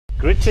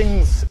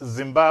Greetings,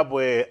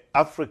 Zimbabwe,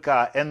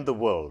 Africa, and the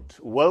world.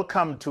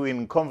 Welcome to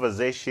In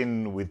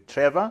Conversation with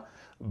Trevor,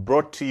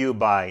 brought to you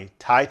by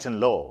Titan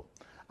Law.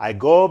 I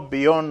go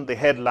beyond the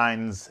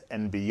headlines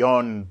and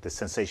beyond the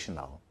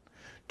sensational.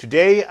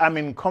 Today, I'm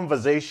in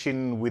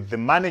conversation with the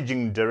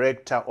managing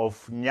director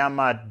of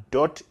Nyama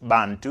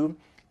Bantu,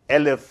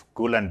 Eleph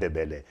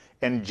Gula-Ndebele.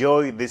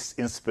 Enjoy this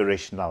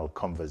inspirational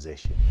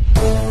conversation.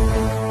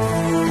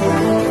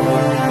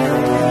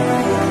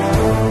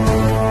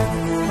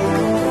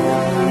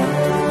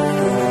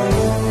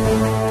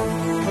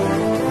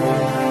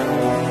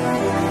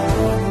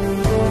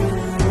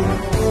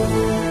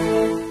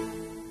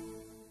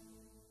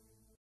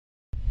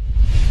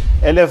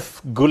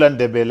 Eleph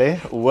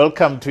Gula-Ndebele,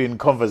 welcome to In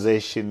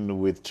Conversation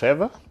with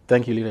Trevor.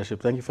 Thank you, leadership.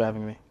 Thank you for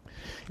having me.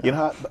 You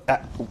know,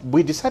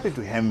 we decided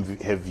to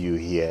have you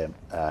here,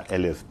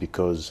 Eleph,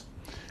 because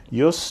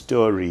your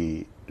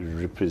story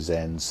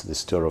represents the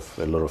story of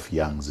a lot of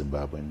young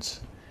Zimbabweans,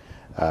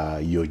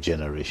 your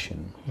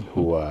generation,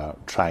 who are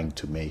trying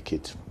to make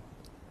it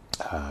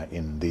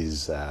in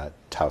these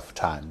tough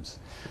times.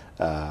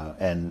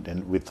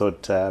 And we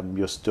thought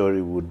your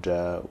story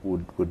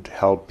would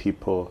help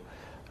people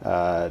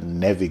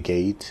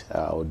navigate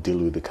or deal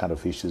with the kind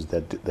of issues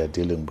that they're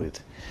dealing with.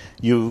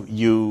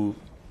 You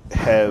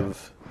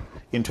have,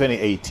 in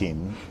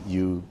 2018,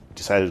 you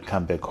decided to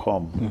come back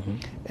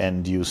home,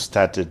 and you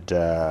started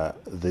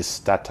this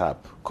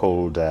startup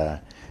called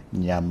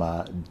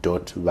Nyama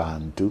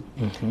Bantu.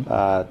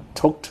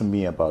 Talk to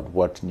me about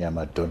what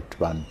Nyama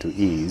Bantu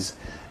is,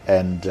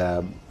 and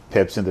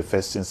perhaps in the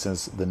first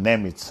instance, the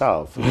name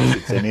itself.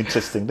 It's an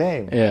interesting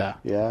name.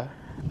 Yeah.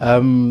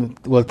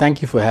 Well,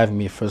 thank you for having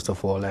me, first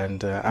of all,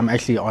 and I'm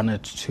actually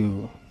honored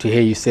to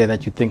hear you say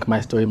that you think my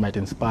story might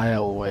inspire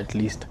or at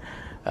least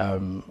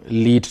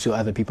lead to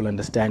other people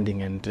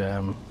understanding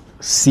and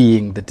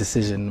seeing the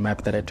decision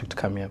map that I took to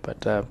come here.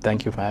 But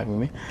thank you for having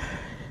me.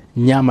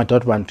 Nyama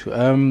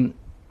Bantu.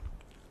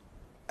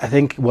 I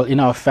think, well, in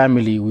our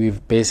family,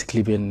 we've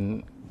basically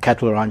been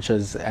cattle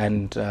ranchers,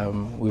 and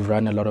we've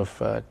run a lot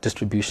of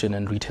distribution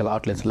and retail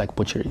outlets like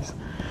butcheries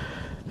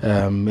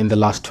in the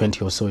last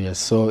 20 or so years.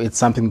 So it's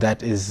something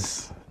that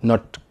is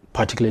not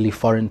particularly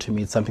foreign to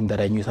me. It's something that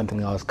I knew,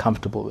 something I was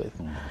comfortable with,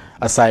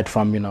 aside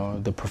from, you know,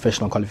 the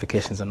professional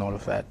qualifications and all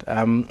of that.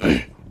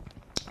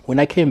 When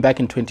I came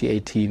back in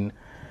 2018,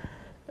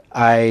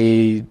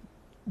 I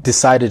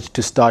decided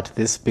to start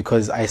this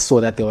because I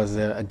saw that there was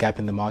a gap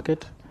in the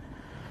market.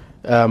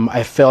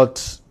 I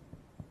felt,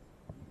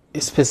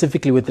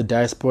 specifically with the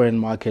diasporan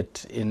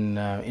market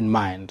in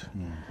mind,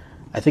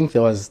 I think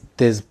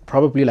there's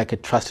probably like a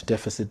trust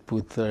deficit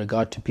with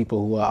regard to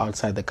people who are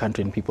outside the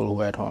country and people who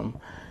are at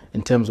home,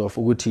 in terms of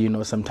Uguti, you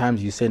know,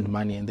 sometimes you send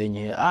money and then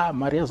you hear,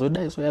 Maria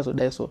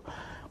so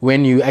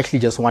when you actually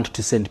just want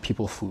to send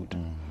people food.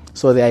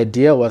 So the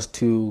idea was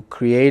to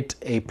create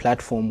a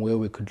platform where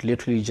we could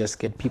literally just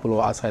get people who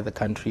are outside the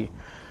country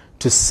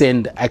to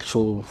send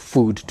actual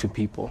food to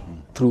people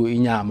through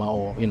Nyama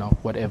or, you know,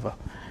 whatever.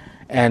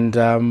 And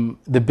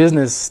the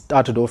business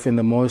started off in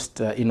the most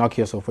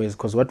innocuous of ways,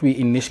 because what we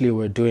initially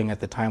were doing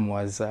at the time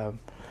was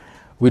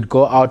we'd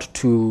go out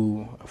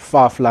to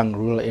far-flung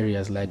rural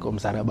areas like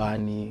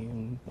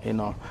Umzarabani, you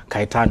know,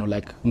 Kaitano,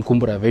 like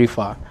Mkumbura, very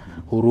far,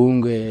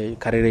 Hurunge,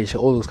 Kareresha,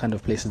 all those kind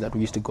of places that we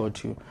used to go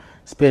to,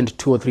 spend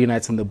 2 or 3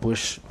 nights in the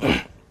bush,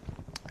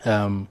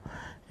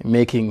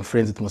 making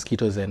friends with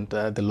mosquitoes and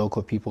the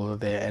local people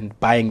there, and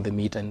buying the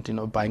meat and, you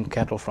know, buying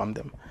cattle from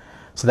them.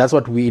 So that's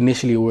what we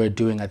initially were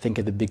doing, I think,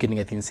 at the beginning,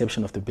 at the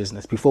inception of the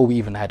business, before we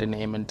even had a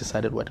name and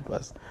decided what it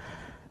was.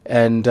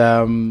 And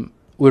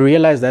we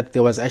realized that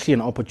there was actually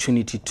an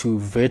opportunity to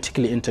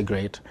vertically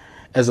integrate,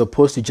 as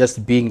opposed to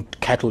just being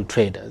cattle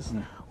traders.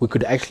 We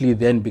could actually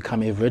then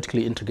become a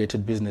vertically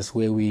integrated business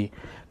where we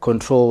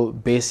control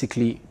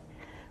basically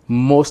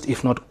most,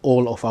 if not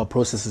all, of our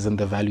processes in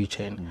the value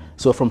chain.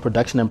 So from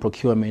production and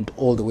procurement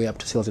all the way up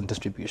to sales and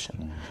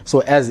distribution.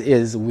 So as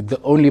is, with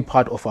the only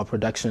part of our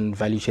production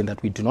value chain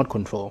that we do not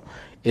control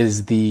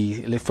is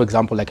for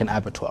example, like an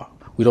abattoir.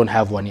 We don't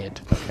have one yet.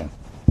 Okay.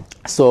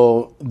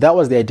 So that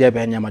was the idea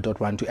behind Nyama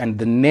Bantu, and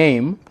the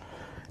name.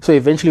 So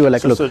eventually we're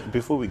like, so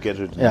before we get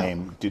to the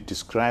name,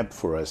 describe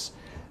for us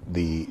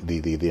the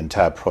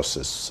entire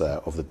process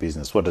of the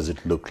business. What does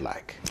it look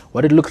like?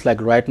 What it looks like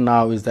right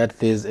now is that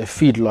there's a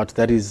feedlot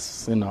that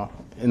is, you know,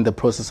 in the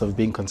process of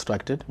being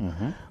constructed,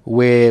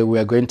 where we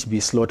are going to be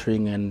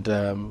slaughtering and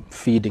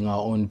feeding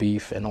our own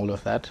beef and all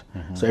of that.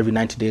 So every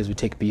 90 days we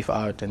take beef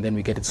out and then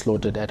we get it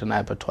slaughtered at an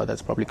abattoir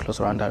that's probably close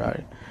around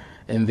Harare.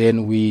 And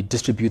then we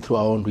distribute through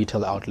our own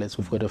retail outlets.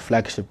 We've got a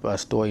flagship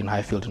store in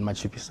Highfield in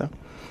Machipisa,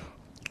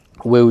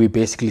 where we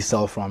basically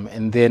sell from.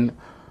 And then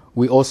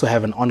we also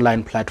have an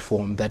online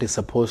platform that is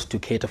supposed to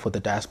cater for the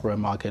diaspora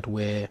market,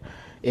 where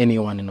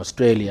anyone in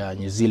Australia,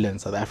 New Zealand,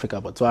 South Africa,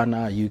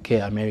 Botswana,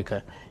 UK,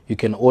 America, you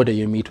can order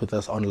your meat with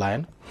us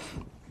online.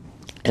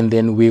 And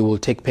then we will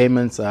take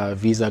payments,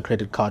 Visa,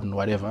 credit card, and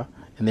whatever.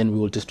 And then we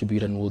will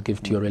distribute and we'll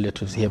give to your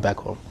relatives here back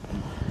home.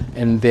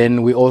 And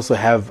then we also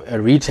have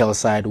a retail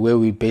side where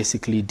we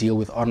basically deal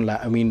with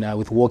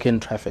with walk-in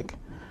traffic.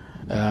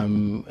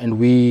 And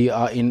we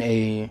are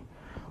in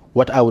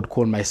what I would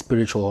call my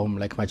spiritual home,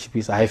 like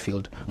Machipisa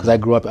Highfield, because I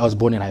was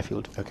born in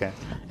Highfield. Okay.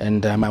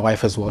 And my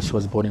wife as well, she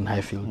was born in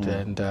Highfield.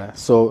 And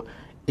so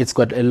it's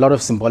got a lot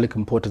of symbolic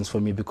importance for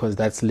me because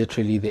that's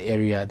literally the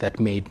area that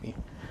made me.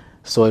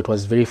 So it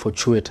was very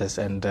fortuitous,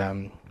 and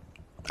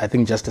I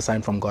think just a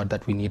sign from God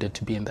that we needed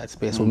to be in that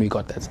space when we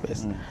got that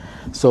space.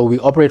 So we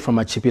operate from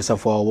Machipisa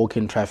for our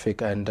walk-in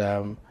traffic, and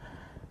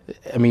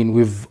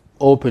we've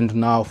opened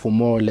now for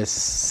more or less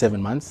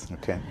 7 months.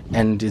 Okay.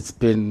 And it's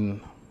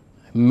been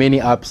many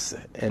ups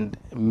and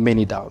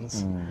many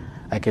downs.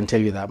 I can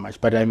tell you that much.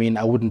 But I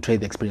wouldn't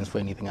trade the experience for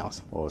anything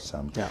else.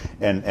 Awesome. Yeah.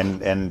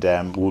 And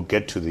we'll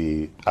get to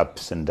the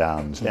ups and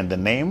downs. And the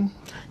name?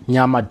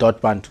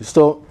 Nyama.Bantu.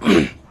 So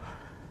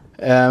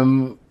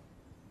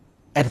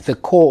at the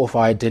core of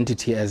our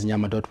identity as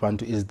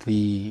Nyama.Bantu is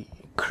the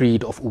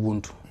creed of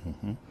Ubuntu.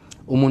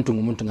 Umuntu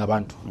ngumuntu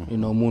ngabantu.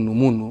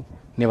 Munu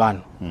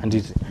nevanhu.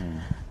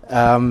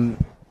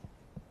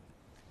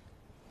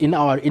 In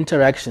our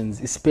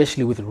interactions,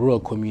 especially with rural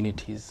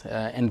communities,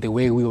 and the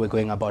way we were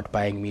going about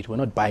buying meat, we're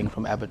not buying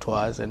from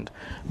abattoirs and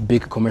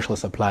big commercial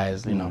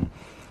suppliers,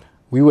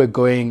 We were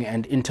going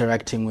and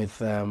interacting with,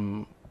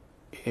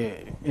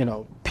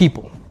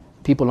 people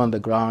on the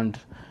ground,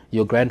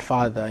 your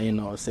grandfather,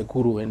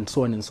 Sekuru, and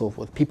so on and so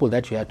forth, people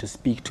that you had to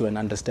speak to and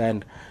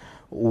understand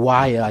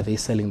why are they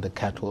selling the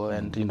cattle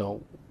and,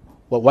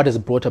 what has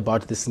brought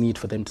about this need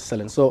for them to sell.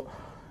 And so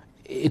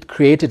it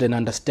created an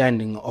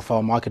understanding of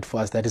our market for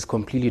us that is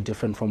completely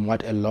different from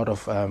what a lot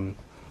of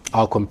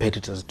our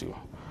competitors do.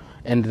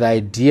 And the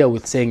idea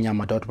with saying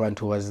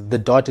Nyama.Bantu was the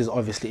dot is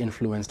obviously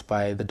influenced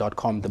by the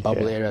 .com, the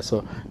bubble era,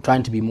 so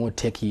trying to be more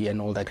techie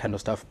and all that kind of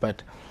stuff.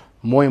 But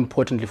more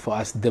importantly for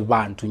us, the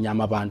Bantu,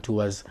 Nyama Bantu,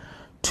 was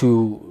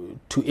to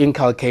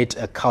inculcate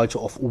a culture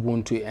of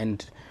Ubuntu.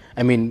 And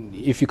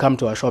if you come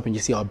to our shop and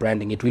you see our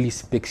branding, it really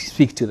speaks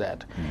to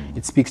that.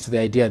 It speaks to the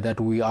idea that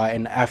we are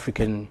an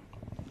African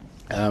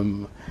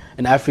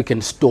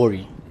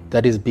story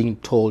that is being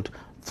told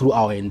through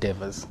our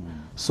endeavors.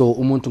 So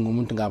umuntu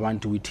ngumuntu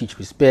ngabantu, we teach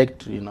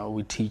respect,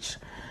 we teach.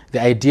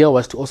 The idea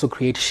was to also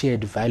create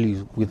shared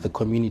values with the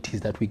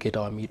communities that we get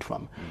our meat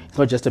from. It's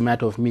not just a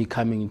matter of me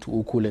coming into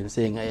Ukule and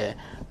saying,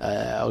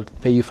 I'll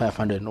pay you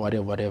 500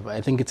 or whatever.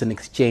 I think it's an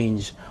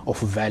exchange of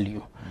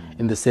value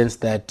in the sense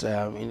that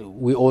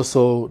we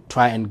also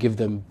try and give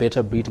them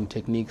better breeding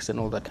techniques and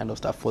all that kind of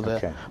stuff for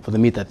the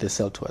meat that they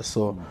sell to us.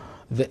 So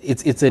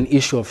it's an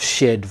issue of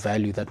shared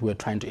value that we're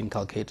trying to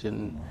inculcate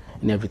in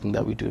everything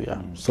that we do.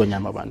 So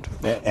Nyama Bantu.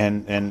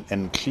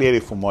 And clearly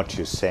from what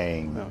you're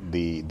saying,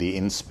 the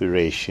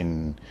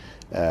inspiration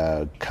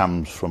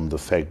comes from the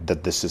fact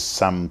that this is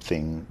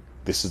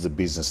the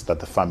business that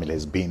the family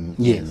has been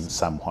in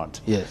somewhat.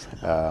 Yes.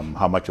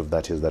 How much of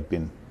that has that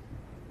been?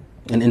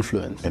 An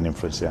influence. An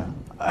influence, yeah.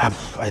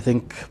 I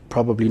think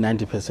probably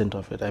 90%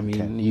 of it.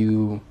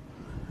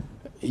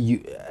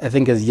 I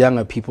think as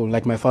younger people,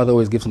 like my father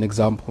always gives an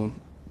example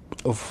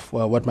of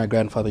what my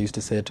grandfather used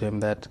to say to him,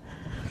 that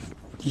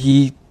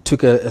he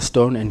took a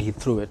stone and he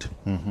threw it.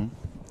 And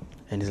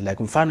he's like,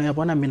 now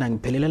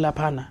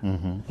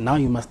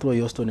you must throw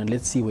your stone and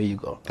let's see where you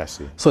go. I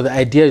see. So the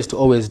idea is to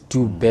always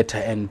do better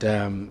and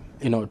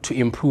to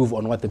improve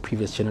on what the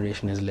previous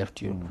generation has left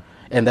you.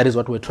 And that is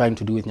what we're trying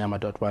to do with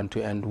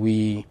Nyama.Bantu.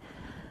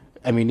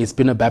 And it's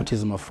been a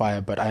baptism of fire,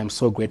 but I am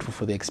so grateful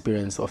for the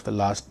experience of the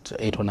last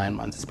 8 or 9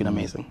 months. It's been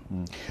amazing.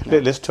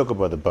 Let's talk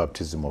about the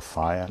baptism of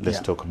fire. Let's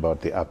talk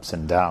about the ups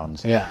and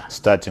downs.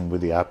 Starting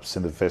with the ups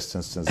in the first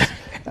instance.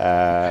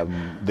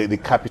 The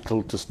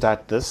capital to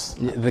start this?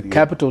 The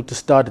capital to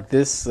start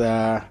this,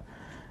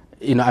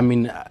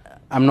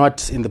 I'm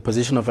not in the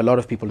position of a lot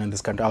of people in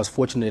this country. I was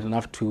fortunate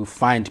enough to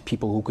find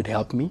people who could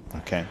help me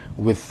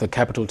with the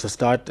capital to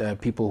start,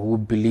 people who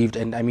believed.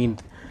 And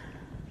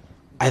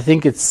I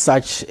think it's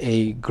such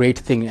a great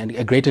thing and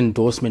a great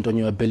endorsement on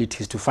your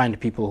abilities to find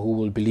people who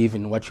will believe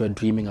in what you're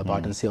dreaming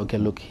about and say, okay,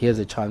 look, here's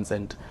a chance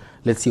and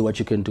let's see what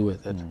you can do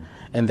with it.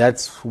 And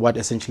that's what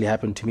essentially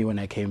happened to me when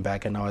I came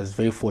back. And I was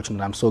very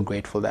fortunate. I'm so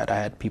grateful that I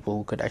had people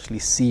who could actually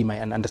see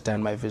and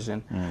understand my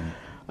vision.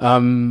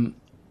 The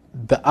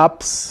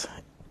ups,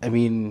 I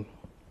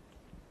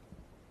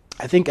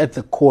think at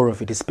the core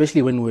of it,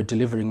 especially when we're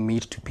delivering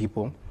meat to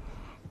people,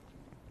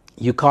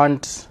 you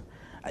can't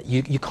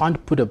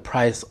put a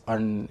price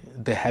on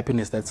the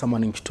happiness that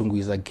someone in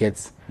Chitungwiza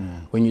gets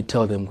when you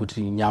tell them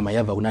kuti nyama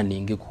yava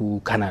unaningi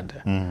ku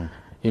Canada.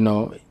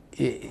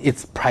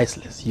 It's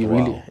priceless. You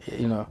really,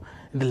 and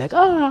they're like,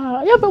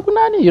 yava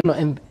kunani,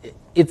 and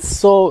it's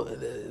so,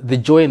 the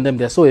joy in them,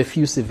 they're so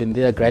effusive in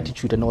their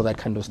gratitude and all that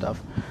kind of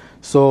stuff.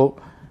 So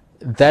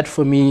that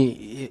for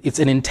me, it's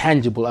an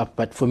intangible up,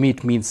 but for me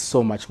it means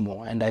so much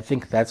more. And I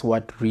think that's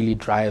what really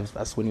drives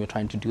us when we're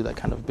trying to do that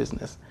kind of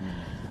business.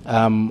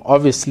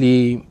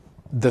 Obviously,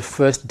 the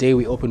first day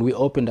we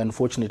opened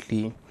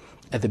unfortunately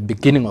at the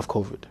beginning of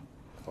COVID.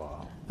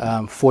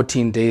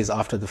 14 days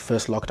after the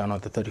first lockdown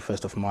of the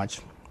 31st of March.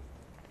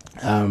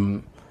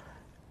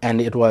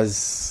 And it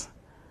was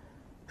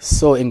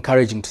so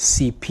encouraging to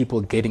see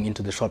people getting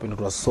into the shop, and it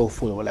was so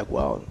full. We're like,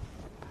 well,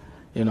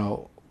 you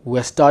know,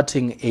 we're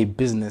starting a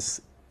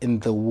business in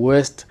the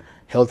worst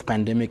health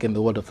pandemic in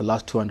the world of the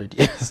last 200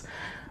 years,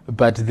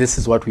 but this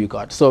is what we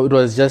got. So it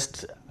was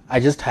just, I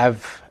just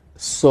have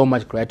so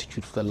much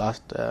gratitude for the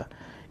last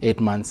 8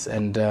 months,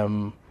 and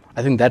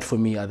I think that for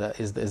me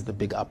is the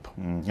big up.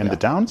 And the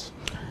downs?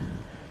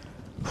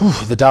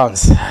 The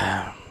downs.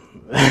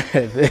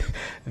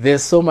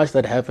 There's so much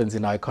that happens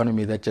in our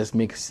economy that just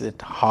makes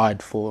it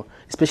hard for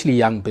especially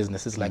young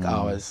businesses like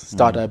ours,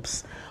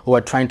 startups who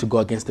are trying to go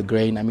against the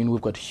grain. I mean,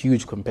 we've got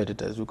huge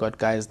competitors. We've got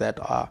guys that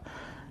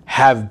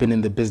have been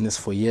in the business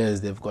for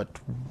years. They've got,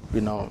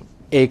 you know,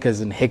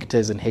 acres and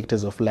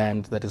hectares of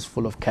land that is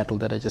full of cattle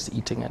that are just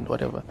eating and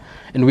whatever.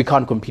 And we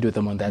can't compete with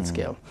them on that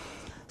scale.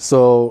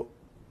 So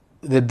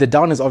the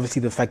down is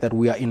obviously the fact that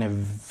we are in a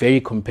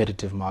very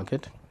competitive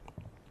market.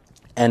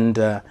 And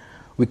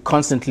we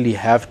constantly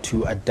have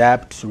to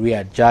adapt,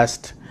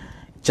 readjust,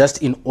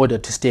 just in order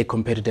to stay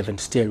competitive and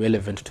stay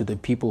relevant to the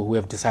people who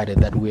have decided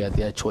that we are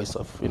their choice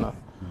of, you know,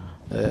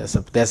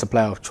 their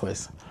supplier of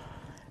choice.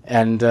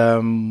 And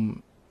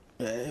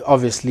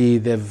obviously,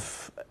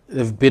 there've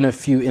been a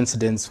few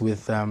incidents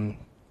with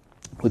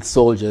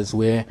soldiers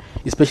where,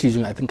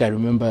 especially, I think I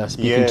remember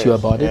speaking to you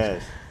about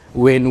it,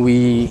 when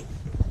we,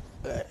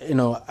 you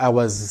know, it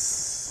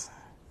was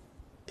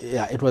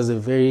a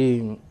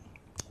very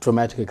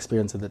traumatic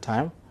experience at the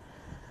time,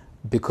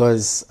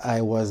 because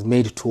I was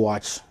made to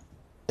watch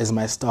as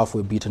my staff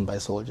were beaten by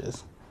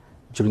soldiers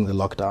during the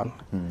lockdown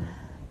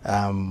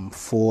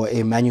for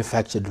a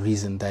manufactured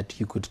reason that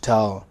you could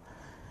tell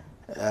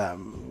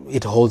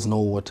it holds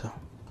no water.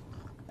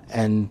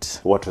 And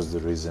what was the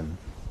reason?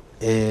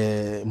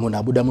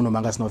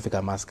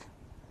 Mask,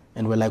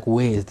 and we're like,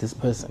 where is this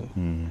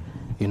person?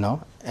 You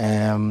know,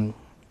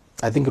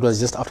 I think it was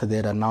just after they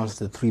had announced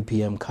the 3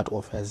 p.m.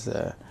 cutoff as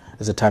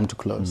a time to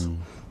close.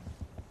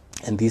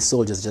 And these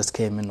soldiers just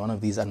came in one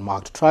of these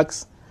unmarked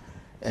trucks,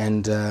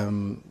 and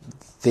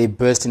they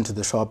burst into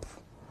the shop.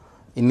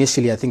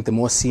 Initially, I think the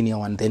more senior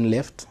one then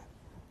left,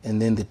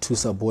 and then the two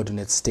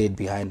subordinates stayed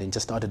behind and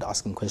just started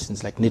asking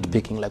questions, like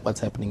nitpicking, like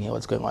what's happening here,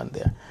 what's going on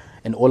there.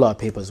 And all our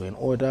papers were in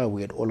order. We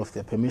had all of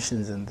the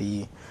permissions and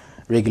the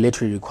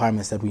regulatory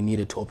requirements that we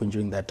needed to open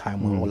during that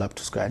time were all up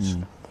to scratch.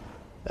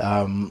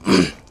 And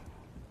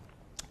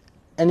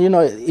you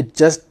know, it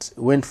just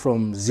went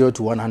from 0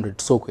 to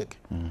 100 so quick.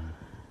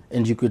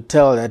 And you could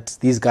tell that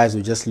these guys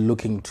were just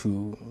looking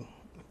to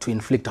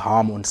inflict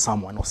harm on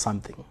someone or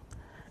something.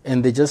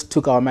 And they just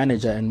took our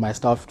manager and my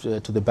staff to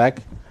the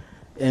back,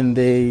 and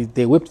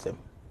they whipped them.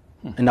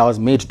 And I was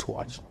made to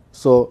watch.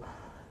 So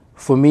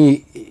for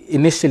me,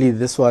 initially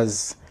this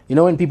was, you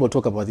know, when people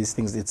talk about these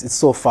things, it's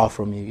so far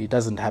from me. It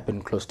doesn't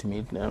happen close to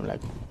me. I'm like,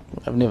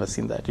 I've never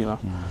seen that, you know.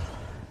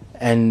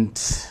 And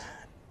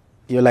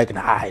you're like,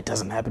 nah, it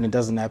doesn't happen. And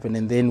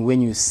then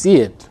when you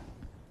see it,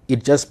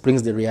 it just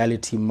brings the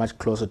reality much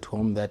closer to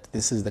home that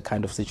this is the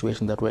kind of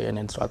situation that we're in,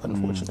 and it's rather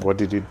unfortunate. What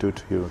did it do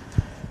to you,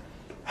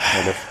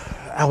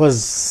 Eleph? I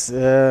was,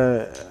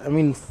 I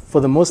mean, for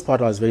the most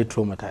part, I was very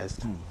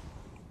traumatized.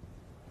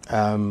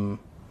 I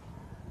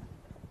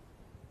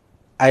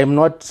am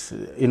not,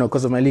 you know,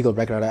 because of my legal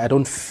background, I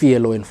don't fear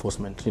law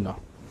enforcement, you know.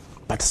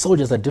 But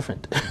soldiers are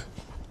different,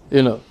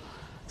 you know.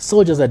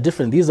 Soldiers are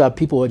different. These are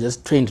people who are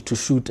just trained to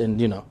shoot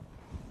and, you know.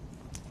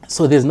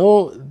 So there's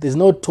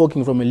no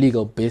talking from a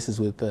legal basis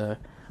with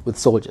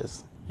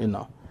soldiers, you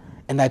know.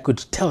 And I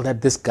could tell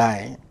that this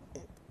guy,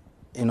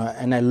 you know,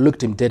 and I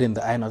looked him dead in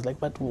the eye and I was like,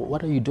 but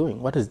what are you doing?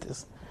 What is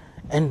this?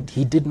 And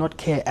he did not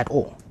care at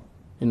all.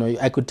 You know,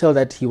 I could tell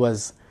that he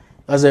was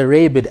a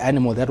rabid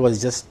animal that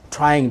was just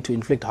trying to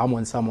inflict harm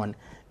on someone.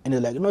 And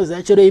he's like, no, it's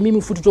actually I'm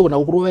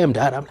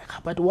like,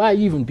 but why are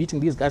you even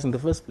beating these guys in the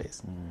first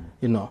place?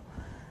 You know.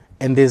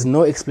 And there's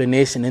no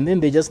explanation. And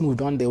then they just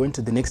moved on. They went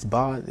to the next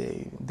bar.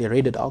 They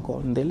raided alcohol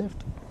and they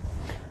left.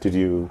 Did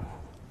you,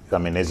 I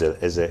mean, as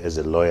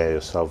a lawyer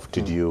yourself,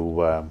 did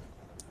you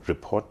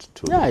report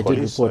to the police? I did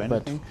report,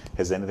 but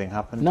has anything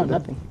happened? No, to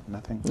nothing.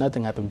 Nothing.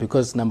 Nothing happened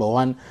because, number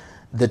one,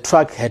 the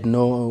truck had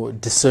no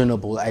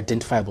discernible,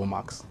 identifiable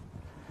marks.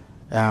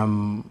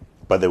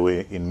 But they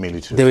were in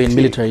military. They were in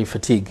military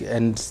fatigue,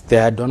 and they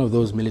had one of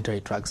those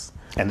military trucks.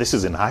 And this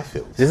is in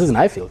Highfield. This is in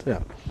Highfield,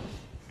 yeah.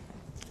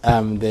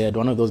 They had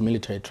one of those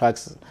military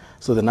trucks,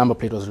 so the number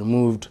plate was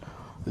removed.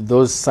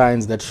 Those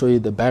signs that show you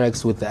the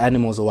barracks with the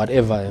animals or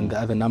whatever, and the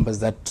other numbers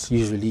that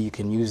usually you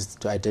can use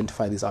to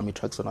identify these army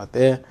trucks are not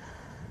there.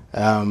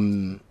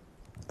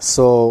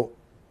 So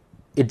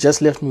it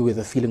just left me with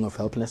a feeling of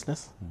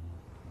helplessness.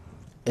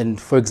 And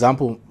for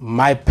example,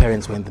 my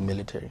parents were in the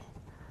military.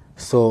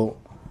 So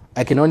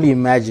I can only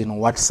imagine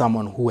what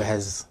someone who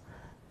has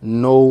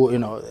no, you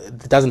know,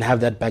 doesn't have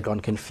that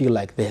background can feel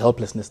like, the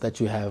helplessness that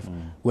you have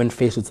when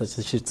faced with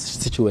such a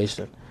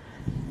situation.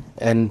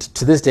 And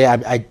to this day,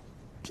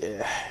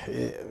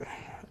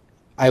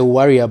 I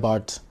worry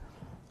about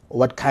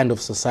what kind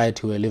of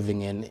society we're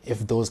living in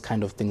if those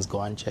kind of things go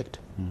unchecked.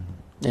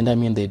 And I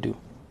mean, they do.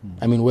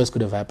 I mean, worse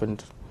could have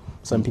happened.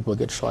 Some people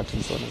get shot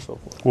and so on and so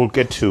forth. We'll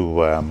get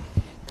to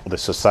the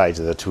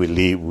society that we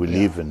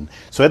live in.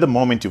 So at the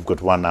moment, you've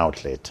got one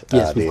outlet.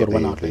 Yes, we've got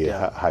one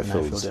outlet.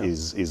 Highfields.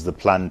 Is the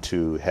plan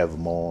to have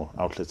more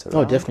outlets around?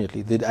 Oh,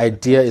 definitely. The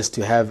idea is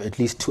to have at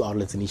least 2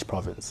 outlets in each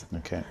province.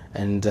 Okay.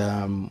 And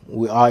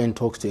we are in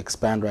talks to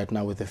expand right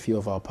now with a few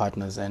of our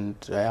partners, and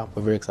we're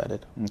very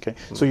excited. Okay.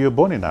 So you were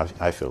born in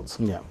Highfields?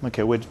 Yeah.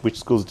 Okay. Which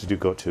schools did you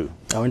go to?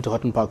 I went to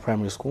Houghton Park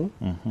Primary School,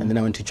 and then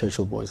I went to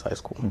Churchill Boys High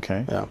School.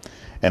 Okay. Yeah.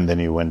 And then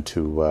you went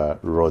to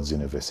Rhodes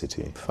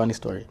University. Funny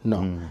story.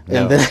 No. No.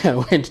 And then I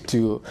went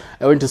to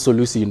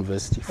Solusi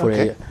University for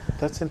a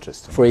That's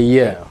interesting. for a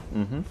year.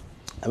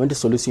 I went to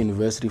Solusi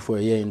University for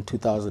a year in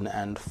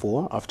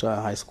 2004 after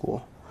high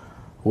school,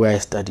 where I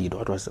studied,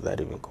 what was that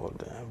even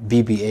called?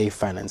 BBA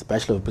Finance,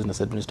 Bachelor of Business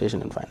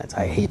Administration and Finance.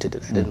 I hated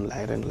it. I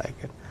didn't like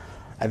it.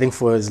 I think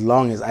for as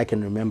long as I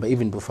can remember,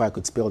 even before I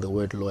could spell the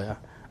word lawyer,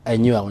 I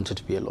knew I wanted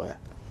to be a lawyer.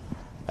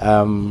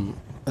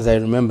 As I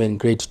remember in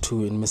grade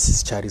 2 in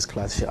Mrs. Chari's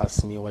class, she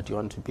asked me what you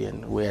want to be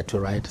and where to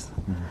write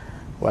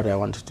what I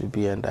wanted to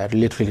be, and I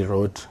literally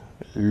wrote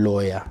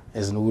lawyer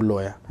as no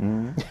lawyer.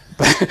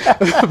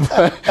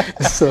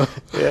 So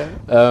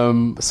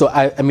so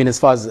I mean, as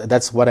far as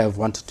that's what I've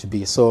wanted to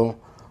be. So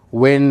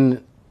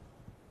when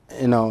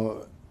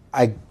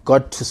I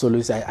got to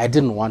Solusi, I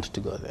didn't want to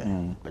go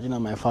there, but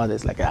my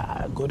father's like,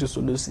 go to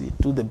Solusi,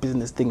 do the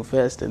business thing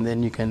first, and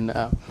then you can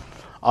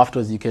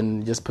afterwards you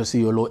can just pursue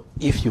your law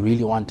if you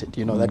really want it,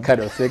 that kind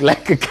of thing,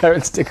 like a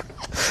carrot stick.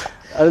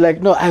 I was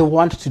like, no, I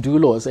want to do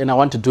laws and I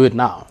want to do it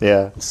now.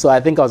 Yeah. So I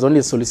think I was only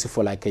at Solusi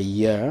for like a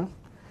year.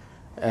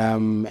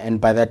 And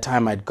by that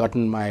time I'd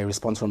gotten my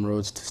response from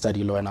Rhodes to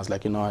study law, and I was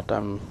like, you know what,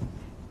 I'm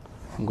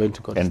going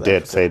to go to And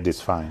Dad said it's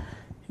fine?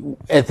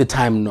 At the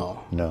time,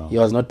 no. No. He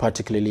was not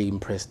particularly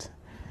impressed.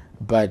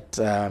 But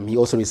he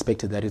also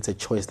respected that it's a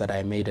choice that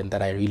I made and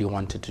that I really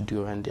wanted to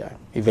do, and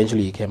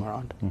eventually he came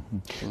around.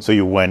 So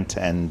you went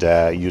and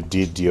you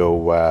did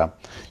you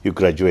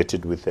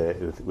graduated with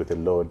a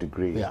law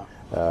degree. Yeah.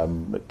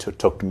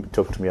 Talk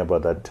to me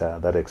about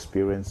that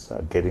experience,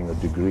 getting a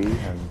degree.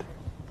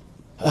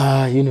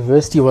 And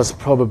university was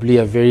probably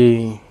a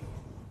very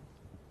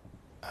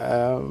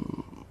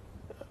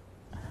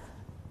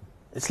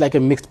it's like a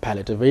mixed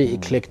palette, a very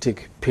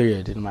eclectic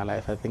period in my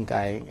life. I think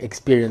I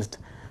experienced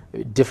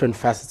different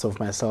facets of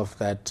myself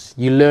that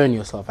you learn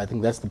yourself. I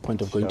think that's the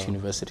point of going to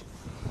university,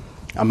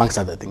 amongst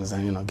other things.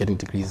 And getting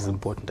degrees is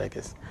important, I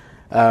guess.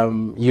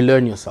 You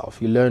learn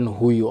yourself, you learn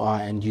who you are,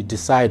 and you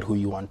decide who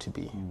you want to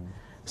be.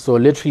 So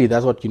literally,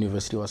 that's what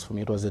university was for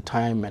me. It was a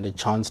time and a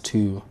chance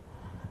to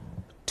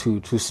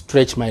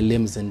stretch my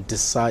limbs and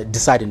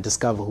decide and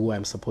discover who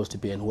I'm supposed to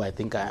be and who I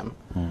think I am.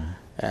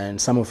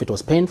 And some of it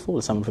was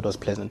painful, some of it was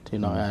pleasant,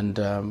 and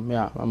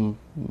I'm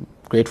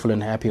grateful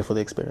and happy for the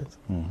experience.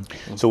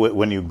 So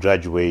when you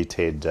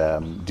graduated,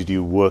 did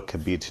you work a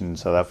bit in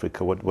South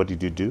Africa? What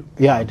did you do?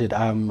 Yeah, I did.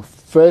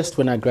 First,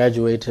 when I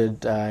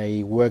graduated,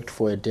 I worked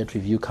for a debt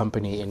review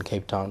company in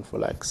Cape Town for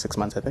like 6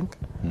 months, I think.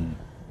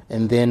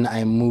 And then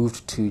I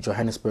moved to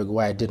Johannesburg,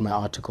 where I did my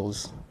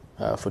articles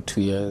for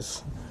 2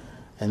 years.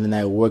 And then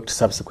I worked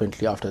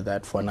subsequently after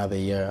that for another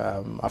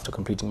year after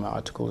completing my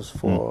articles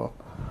for,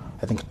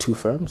 I think, 2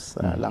 firms,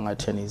 Langa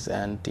Attorneys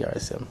and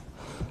DRSM.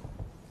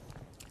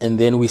 And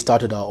then we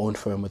started our own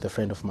firm with a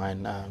friend of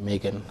mine,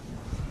 Megan,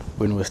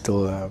 when we were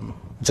still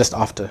just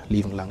after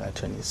leaving Langa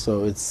Attorneys.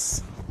 So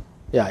it's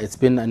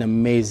been an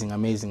amazing,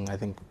 I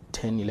think,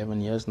 10,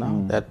 11 years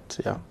now.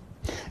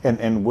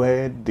 And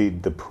where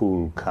did the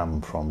pull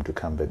come from to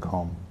come back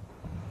home?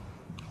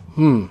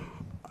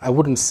 I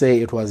wouldn't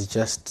say it was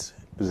just...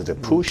 Is it a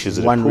push? Is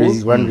it one a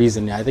pull? One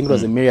reason. I think it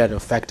was a myriad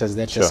of factors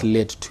that just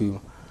led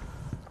to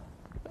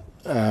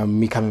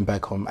me coming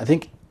back home. I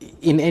think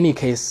in any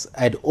case,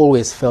 I'd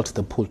always felt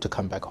the pull to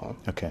come back home.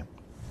 Okay.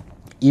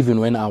 Even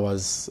when I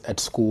was at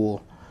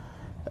school,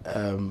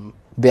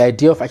 the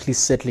idea of actually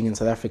settling in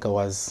South Africa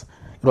was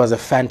a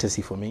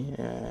fantasy for me.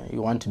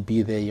 You want to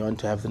be there, you want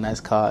to have the nice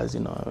cars,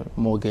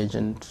 mortgage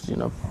and,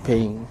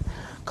 paying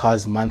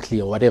cars monthly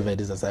or whatever it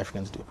is that South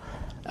Africans do.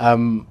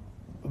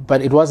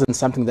 But it wasn't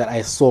something that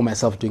I saw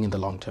myself doing in the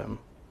long term.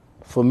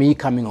 For me,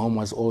 coming home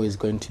was always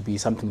going to be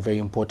something very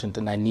important,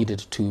 and I needed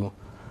to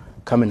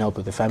come and help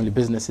with the family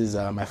businesses.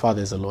 My father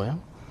is a lawyer,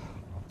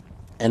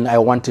 and I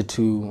wanted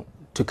to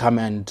come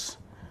and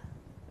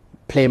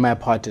play my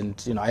part. And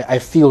I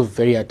feel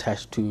very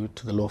attached to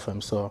the law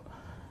firm, so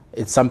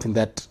it's something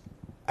that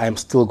I'm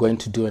still going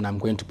to do, and I'm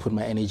going to put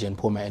my energy and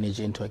pour my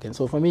energy into again.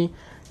 So for me,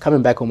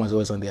 coming back home was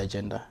always on the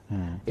agenda.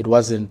 It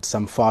wasn't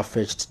some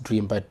far-fetched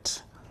dream,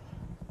 but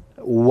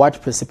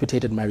what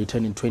precipitated my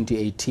return in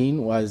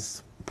 2018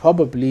 was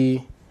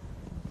probably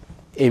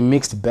a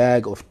mixed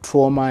bag of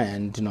trauma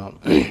and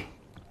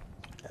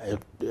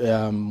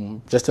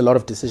just a lot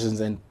of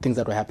decisions and things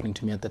that were happening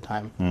to me at the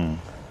time.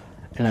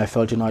 And I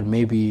felt,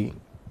 maybe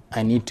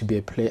I need to be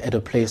at a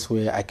place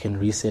where I can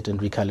reset and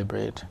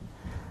recalibrate.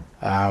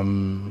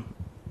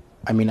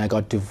 I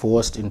got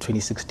divorced in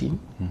 2016,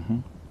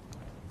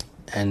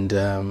 and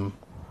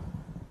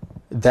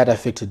that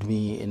affected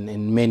me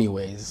in many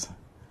ways.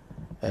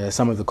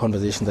 some of the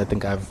conversations I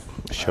think I've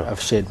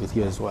shared with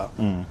you as well.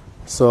 Mm.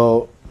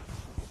 So,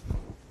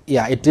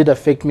 yeah, it did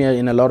affect me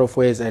in a lot of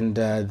ways, and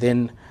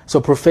then, so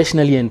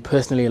professionally and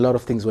personally, a lot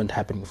of things weren't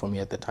happening for me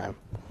at the time.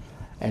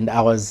 And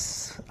I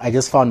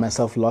just found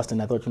myself lost,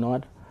 and I thought, you know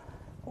what,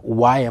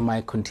 why am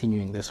I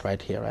continuing this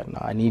right here, right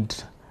now?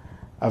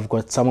 I've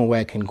got somewhere where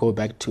I can go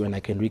back to, and I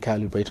can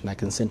recalibrate, and I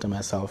can center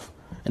myself,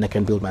 and I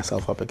can build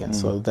myself up again.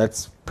 So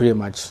that's pretty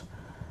much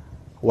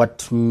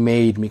what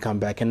made me come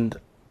back. And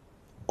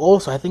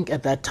also, I think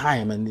at that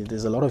time, and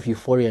there's a lot of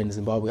euphoria in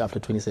Zimbabwe after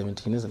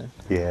 2017, isn't it?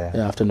 Yeah.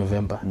 After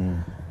November.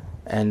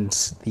 And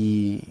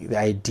the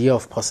idea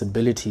of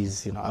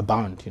possibilities,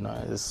 abound.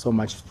 There's so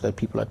much that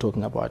people are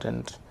talking about,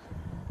 and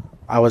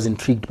I was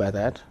intrigued by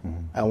that.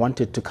 I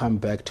wanted to come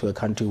back to a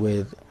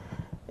country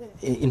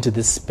into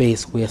this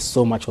space where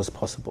so much was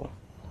possible.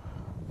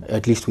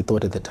 At least we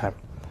thought at the time.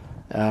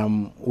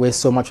 Where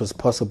so much was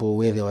possible,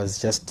 where there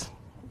was just,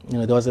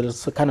 there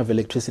was a kind of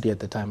electricity at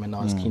the time, and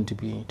I was keen to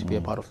be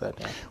a part of that.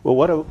 Yeah. Well,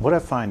 what I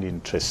find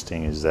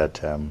interesting is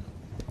that,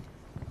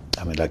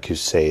 like you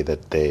say,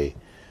 that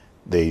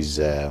there's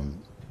a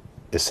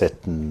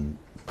certain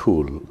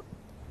pool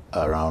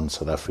around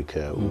South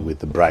Africa with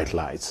the bright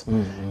lights,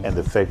 and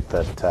the fact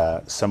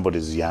that somebody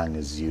as young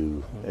as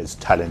you, as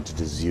talented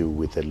as you,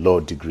 with a law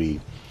degree,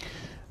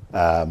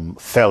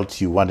 felt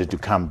you wanted to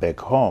come back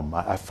home.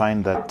 I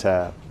find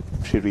that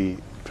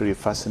pretty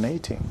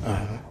fascinating.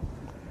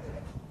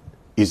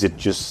 Is it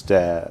just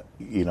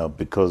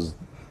because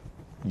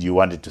you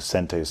wanted to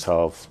center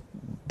yourself?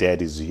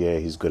 Dad is here;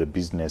 he's got a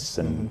business,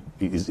 and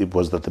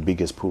was that the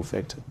biggest pull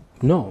factor?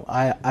 No,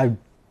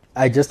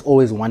 I just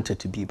always wanted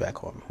to be back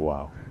home.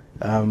 Wow.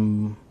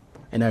 And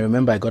I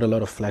remember I got a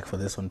lot of flack for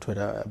this on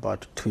Twitter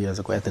about 2 years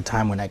ago, at the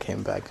time when I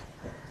came back.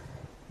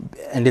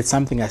 And it's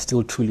something I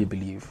still truly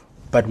believe.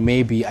 But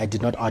maybe I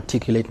did not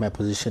articulate my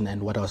position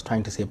and what I was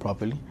trying to say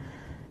properly.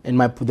 And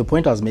the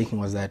point I was making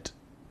was that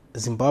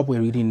Zimbabwe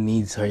really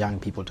needs her young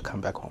people to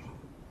come back home.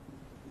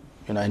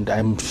 And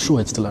I'm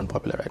sure it's still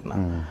unpopular right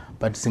now.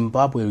 But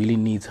Zimbabwe really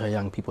needs her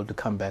young people to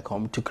come back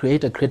home to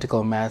create a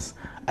critical mass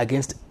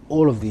against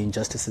all of the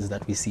injustices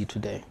that we see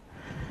today.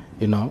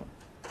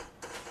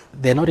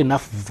 There are not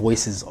enough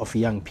voices of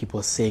young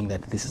people saying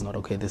that this is not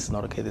okay, this is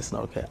not okay, this is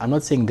not okay. I'm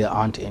not saying there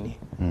aren't any.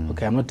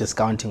 Okay, I'm not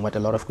discounting what a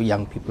lot of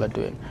young people are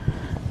doing.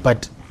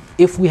 But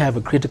if we have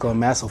a critical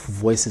mass of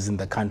voices in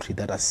the country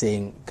that are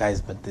saying,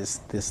 guys, but this,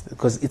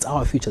 because it's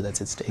our future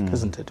that's at stake,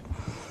 isn't it?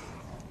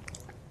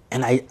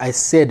 And I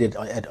said it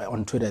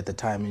on Twitter at the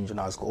time, and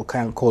I was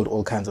called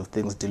all kinds of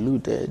things,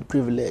 deluded,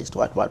 privileged,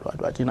 what,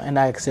 and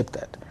I accept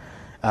that.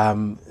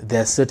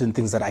 There are certain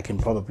things that I can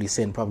probably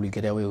say and probably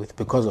get away with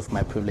because of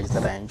my privilege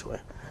that I enjoy.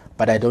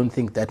 But I don't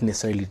think that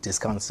necessarily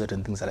discounts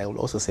certain things that I will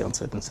also say on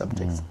certain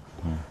subjects.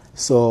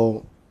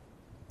 So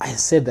I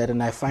said that,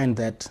 and I find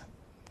that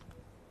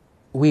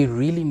we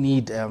really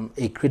need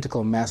a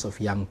critical mass of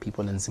young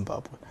people in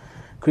Zimbabwe.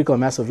 Critical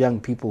mass of young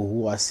people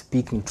who are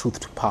speaking truth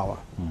to power.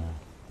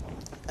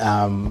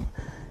 And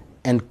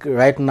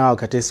right now,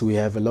 Katesi, we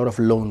have a lot of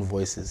lone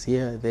voices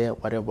here, there,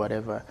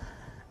 whatever.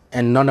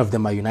 And none of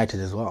them are united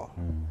as well.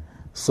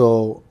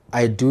 So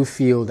I do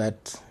feel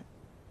that,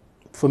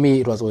 for me,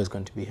 it was always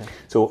going to be here.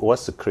 So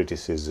what's the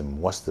criticism,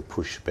 what's the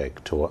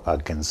pushback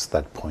against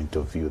that point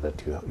of view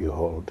that you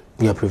hold?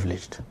 You're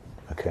privileged.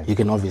 Okay. You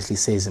can obviously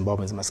say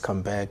Zimbabweans must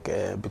come back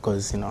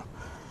because,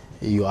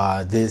 you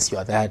are this, you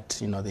are that,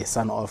 the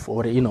son of,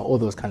 or all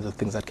those kinds of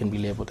things that can be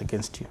labeled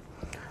against you.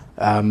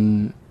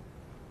 And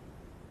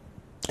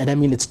I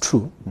mean, it's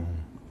true.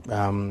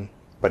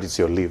 But it's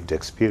your lived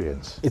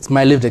experience. It's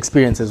my lived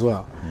experience as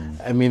well.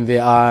 I mean,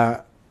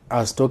 I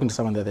was talking to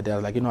someone the other day, I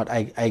was like, you know what,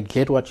 I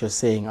get what you're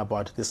saying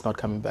about this not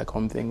coming back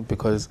home thing,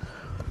 because,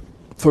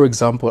 for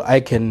example, I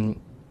can,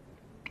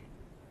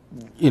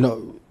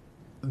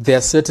 there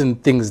are certain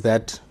things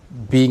that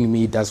being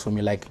me does for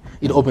me, like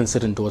it opens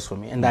certain doors for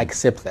me, and I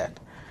accept that.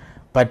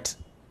 But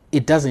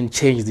it doesn't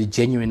change the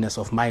genuineness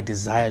of my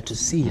desire to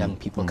see young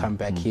people come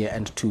back here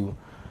and to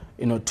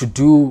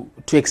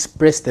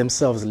express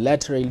themselves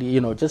laterally,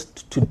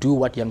 just to do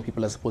what young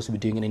people are supposed to be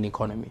doing in an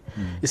economy,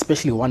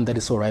 especially one that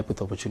is so ripe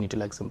with opportunity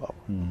like Zimbabwe.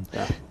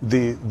 Yeah.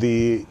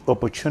 The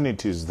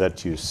opportunities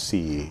that you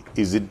see,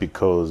 is it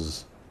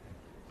because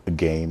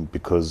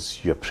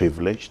you're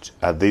privileged?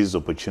 Are these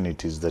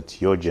opportunities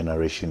that your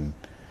generation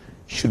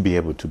should be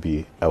able to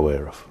be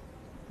aware of?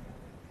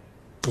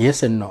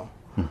 Yes and no.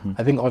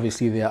 I think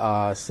obviously there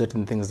are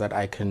certain things that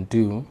I can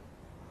do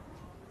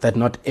that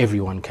not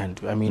everyone can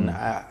do. I mean,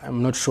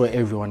 I'm not sure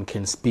everyone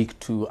can speak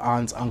to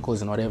aunts,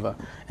 uncles, and whatever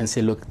and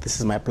say, look, this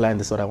is my plan,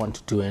 this is what I want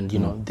to do, and,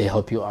 they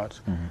help you out.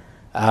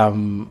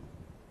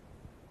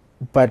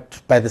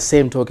 But by the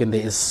same token,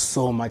 there is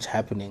so much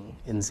happening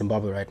in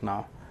Zimbabwe right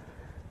now,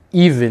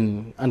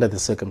 even under the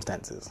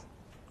circumstances,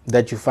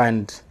 that you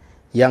find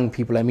young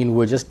people. I mean,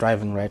 we're just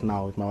driving right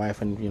now with my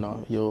wife, and,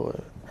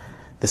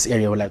 this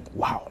area, we're like,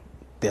 wow,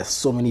 there's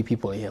so many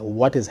people here.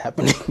 What is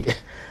happening?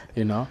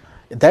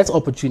 That's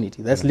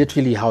opportunity. That's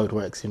literally how it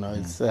works.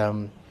 It's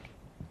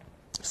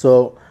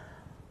so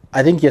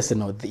I think yes and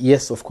no.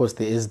 Yes, of course,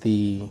 there is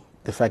the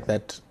fact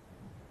that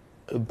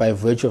by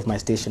virtue of my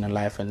station in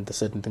life and there's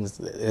certain things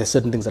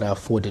that are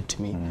afforded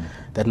to me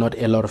that not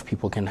a lot of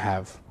people can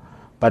have.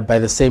 But by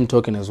the same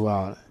token as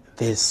well,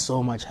 there's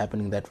so much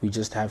happening that we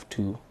just have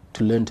to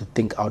learn to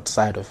think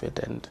outside of it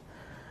and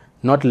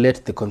not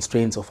let the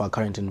constraints of our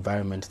current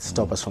environment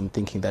stop us from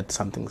thinking that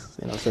something's,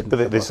 certain.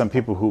 But there's some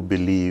people who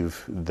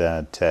believe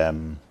that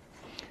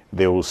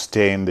they will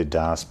stay in the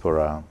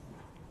diaspora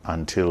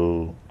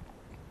until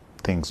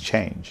things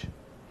change,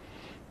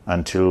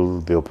 until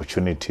the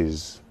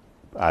opportunities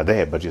are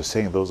there. But you're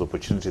saying those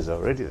opportunities are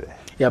already there.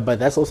 Yeah, but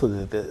that's also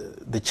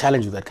the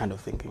challenge with that kind of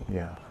thinking.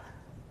 Yeah.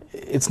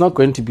 It's not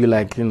going to be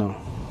like, on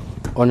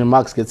your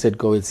marks, get set,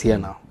 go, it's here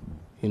now.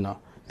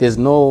 There's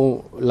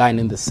no line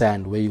in the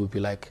sand where you'll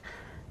be like,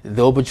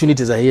 the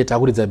opportunities are here,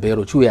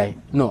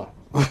 no.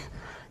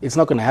 It's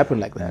not going to happen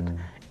like that.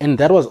 And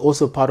that was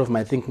also part of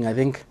my thinking. I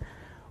think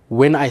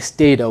when I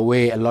stayed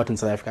away a lot in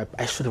South Africa,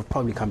 I should have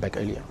probably come back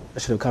earlier. I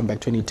should have come back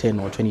 2010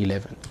 or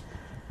 2011.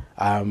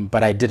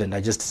 But I didn't. I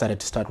just decided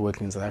to start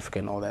working in South Africa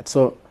and all that.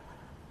 So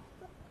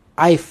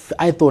I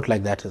thought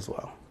like that as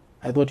well.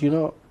 I thought,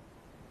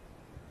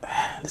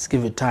 let's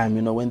give it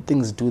time. When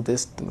things do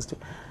this, things do.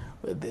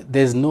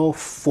 There's no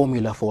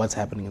formula for what's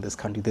happening in this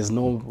country. There's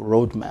no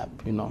roadmap,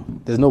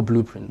 There's no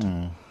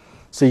blueprint.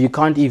 So you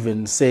can't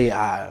even say,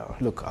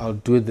 look, I'll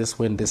do this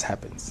when this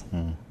happens.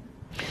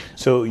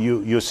 So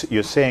you're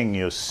saying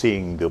you're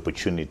seeing the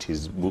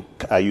opportunities.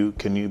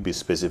 Can you be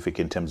specific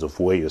in terms of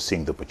where you're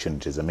seeing the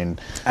opportunities? I mean,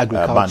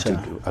 agriculture.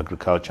 Bantu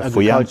agriculture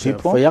for young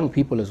people? For young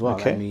people as well.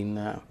 Okay.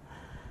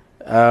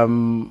 I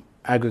mean,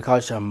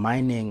 agriculture,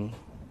 mining,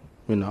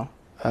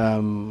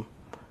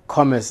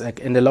 commerce,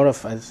 and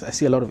I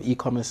see a lot of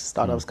e-commerce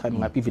startups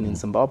coming up, even in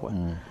Zimbabwe.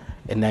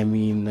 And I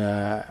mean,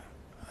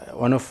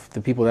 one of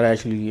the people that I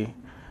actually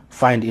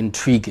find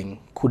intriguing,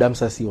 Kudam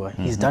Sasiwa,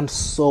 he's done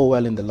so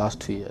well in the last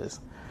 2 years,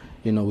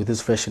 with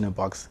his fresh in a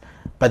box.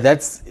 But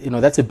that's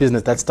a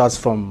business that starts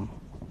from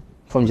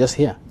just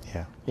here.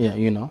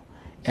 Yeah,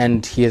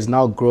 and he has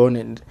now grown,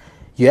 and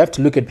you have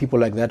to look at people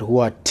like that who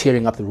are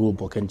tearing up the rule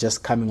book and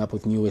just coming up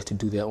with new ways to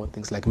do their own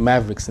things, like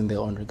mavericks in their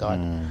own regard.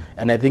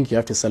 And I think you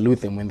have to salute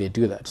them when they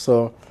do that.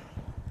 So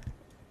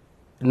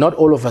not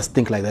all of us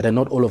think like that, and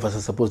not all of us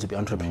are supposed to be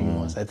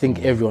entrepreneurs. I think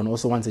everyone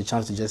also wants a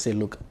chance to just say,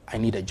 look, I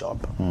need a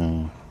job.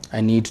 I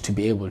need to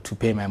be able to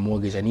pay my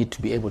mortgage. I need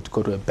to be able to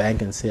go to a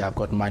bank and say I've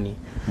got money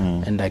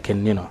and I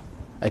can,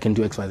 I can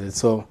do X, Y, Z.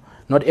 So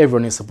not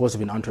everyone is supposed to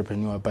be an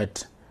entrepreneur,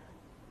 but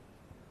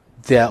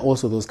there are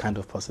also those kind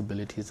of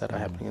possibilities that are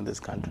happening in this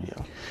country.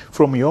 Yeah.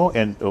 From your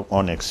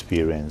own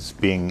experience,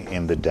 being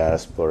in the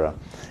diaspora,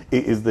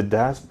 is the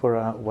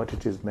diaspora what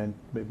it is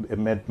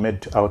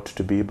meant out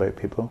to be by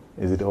people?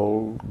 Is it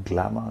all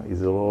glamour?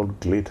 Is it all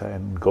glitter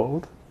and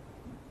gold?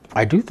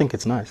 I do think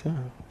it's nice, yeah.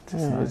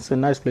 It's a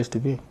nice place to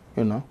be,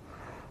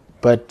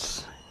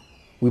 But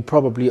we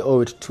probably owe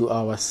it to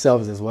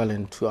ourselves as well,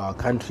 and to our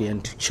country,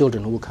 and to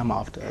children who will come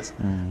after us,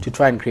 to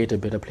try and create a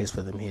better place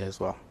for them here as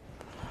well.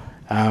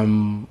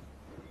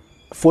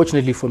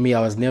 Fortunately for me, I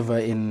was never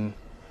in.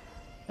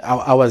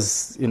 I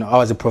was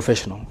a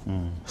professional,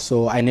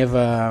 so I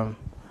never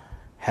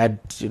had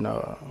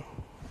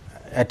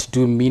had to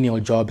do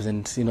menial jobs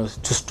and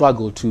to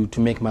struggle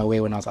to make my way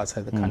when I was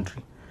outside the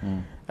country.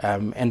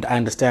 And I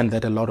understand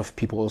that a lot of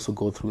people also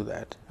go through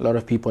that. A lot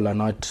of people are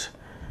not,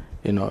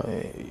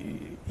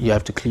 you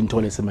have to clean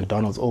toilets at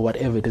McDonald's or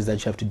whatever it is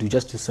that you have to do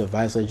just to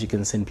survive so that you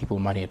can send people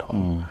money at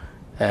home.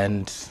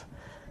 And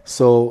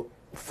so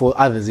for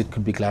others it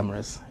could be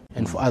glamorous,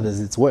 and for others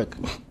it's work.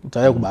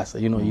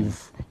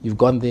 You've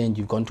gone there and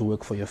you've gone to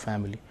work for your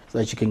family so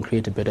that you can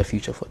create a better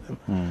future for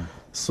them.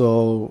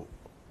 So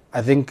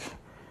I think,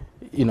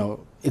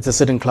 it's a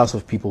certain class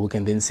of people who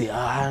can then say,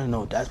 I don't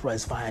know, diaspora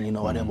is fine,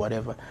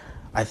 whatever.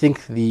 I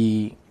think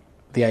the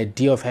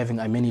idea of having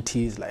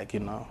amenities like,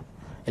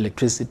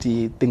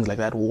 electricity, things like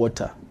that,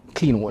 water,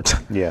 clean water,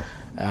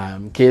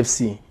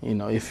 KFC,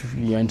 if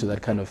you're into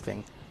that kind of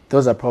thing,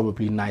 those are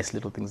probably nice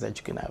little things that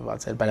you can have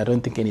outside, but I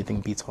don't think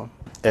anything beats home.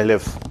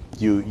 Eleph,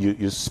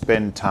 you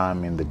spend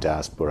time in the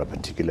diaspora,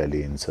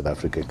 particularly in South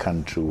Africa, a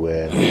country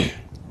where,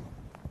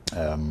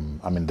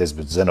 there's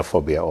been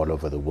xenophobia all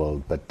over the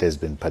world, but there's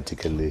been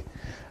particularly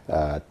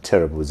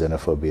terrible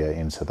xenophobia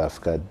in South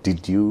Africa.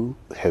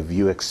 Have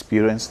you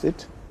experienced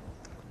it?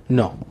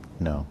 No.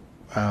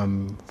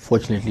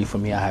 Fortunately for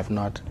me, I have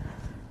not.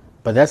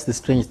 But that's the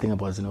strange thing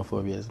about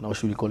xenophobia, or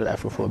should we call it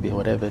Afrophobia,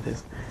 whatever it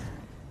is.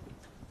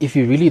 If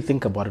you really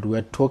think about it,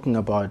 we're talking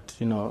about,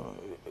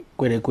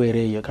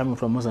 you're coming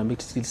from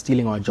Mozambique,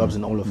 stealing our jobs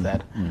and all of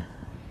that.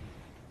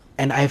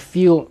 And I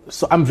feel,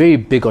 so I'm very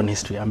big on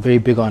history. I'm very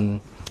big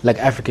on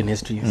African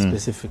history,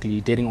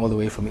 specifically dating all the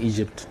way from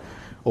Egypt,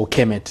 or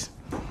Kemet,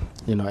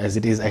 as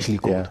it is actually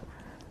called,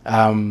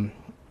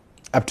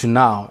 up to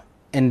now.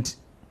 And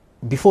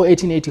before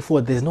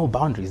 1884, there's no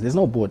boundaries, there's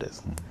no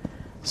borders.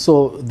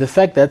 So the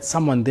fact that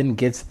someone then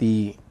gets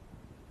the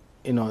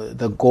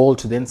goal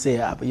to then say,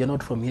 but you're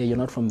not from here, you're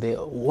not from there,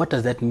 what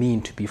does that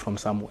mean to be from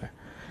somewhere?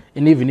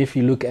 And even if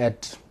you look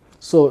at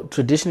So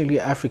traditionally,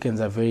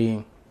 Africans are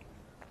very.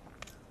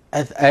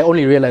 I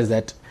only realized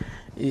that,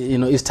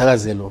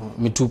 Isithakazelo,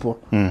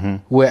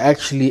 Mitupo, were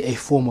actually a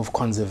form of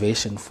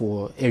conservation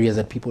for areas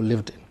that people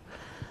lived in.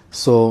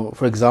 So,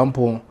 for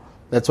example,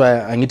 that's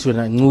why I need to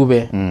know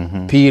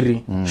Ngube,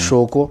 Piri,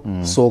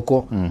 Shoko,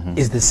 Soko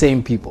is the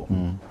same people,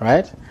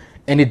 right?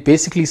 And it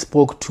basically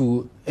spoke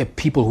to a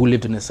people who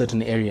lived in a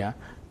certain area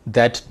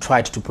that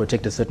tried to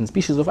protect a certain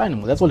species of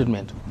animal. That's all it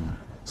meant.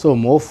 So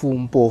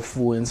Mofu,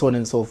 Mpofu, and so on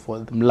and so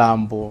forth,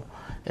 Mlambo,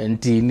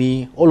 and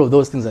Tini, all of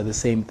those things are the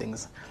same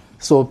things.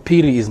 So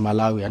Piri is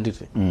Malawi,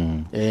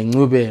 and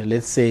Ngube,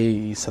 let's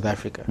say, South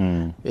Africa.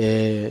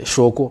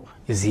 Shoko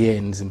is here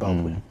in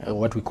Zimbabwe,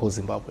 what we call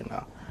Zimbabwe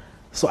now.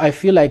 So I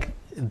feel like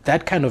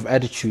that kind of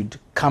attitude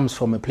comes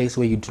from a place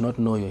where you do not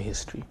know your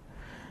history.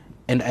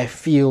 And I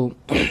feel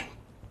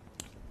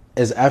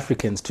as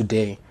Africans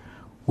today,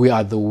 we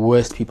are the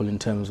worst people in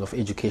terms of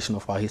education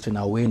of our history and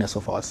awareness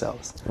of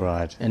ourselves.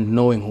 Right. And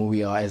knowing who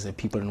we are as a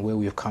people and where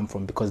we've come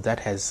from, because that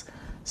has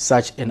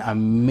such an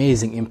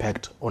amazing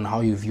impact on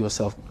how you view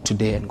yourself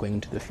today and going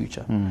into the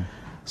future.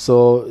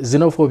 So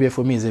xenophobia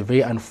for me is a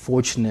very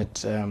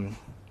unfortunate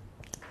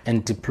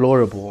and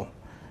deplorable,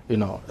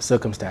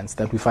 circumstance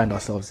that we find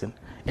ourselves in.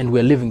 And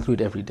we're living through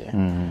it every day.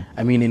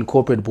 I mean, in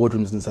corporate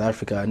boardrooms in South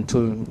Africa,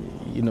 until,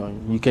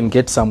 you can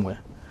get somewhere.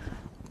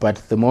 But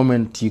the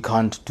moment you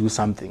can't do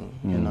something,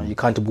 you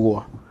can't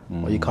bore,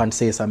 or you can't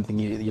say something,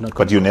 you're not.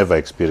 But you never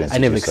experienced it. I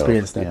never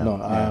experienced that.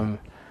 No,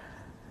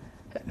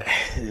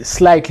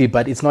 slightly,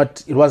 but it's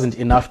not. It wasn't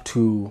enough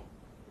to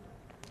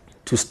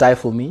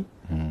stifle me,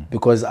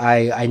 because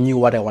I knew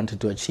what I wanted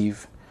to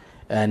achieve,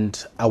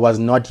 and I was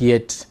not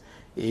yet,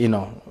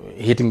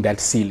 hitting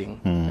that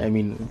ceiling. I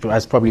mean, I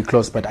was probably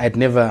close, but I'd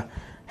never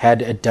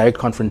had a direct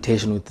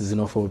confrontation with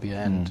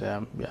xenophobia, and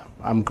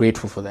I'm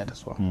grateful for that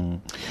as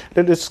well.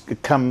 Let us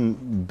come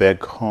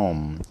back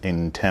home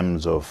in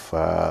terms of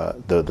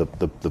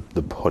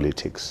the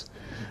politics.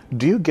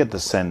 Do you get the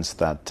sense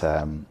that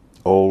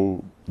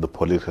all the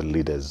political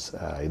leaders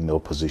in the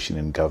opposition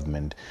in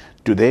government,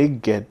 do they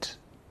get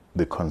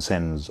the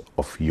concerns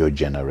of your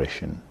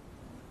generation?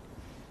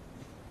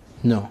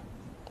 No.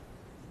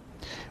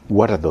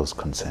 What are those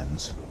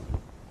concerns?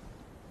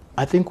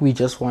 I think we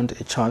just want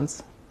a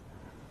chance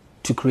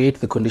to create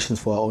the conditions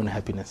for our own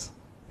happiness,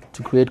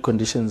 to create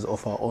conditions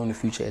of our own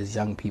future as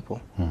young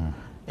people,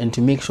 and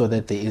to make sure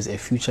that there is a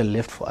future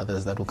left for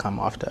others that will come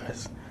after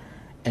us.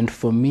 And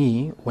for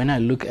me, when I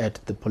look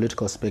at the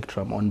political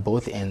spectrum on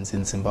both ends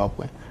in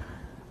Zimbabwe,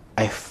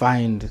 I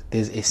find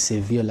there's a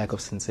severe lack of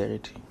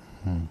sincerity.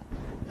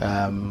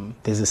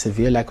 There's a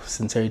severe lack of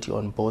sincerity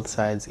on both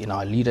sides in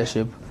our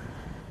leadership,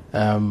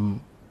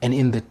 and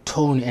in the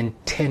tone and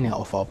tenor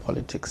of our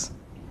politics.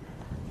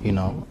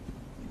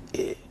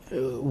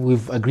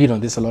 We've agreed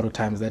on this a lot of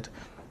times, that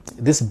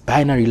this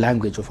binary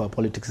language of our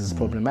politics is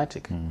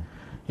problematic.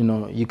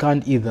 You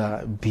can't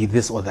either be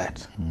this or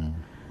that.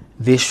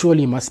 There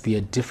surely must be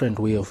a different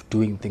way of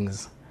doing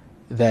things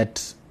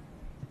that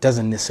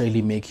doesn't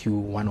necessarily make you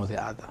one or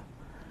the other.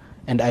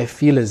 And I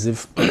feel as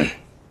if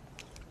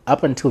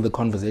up until the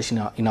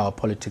conversation in our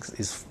politics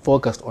is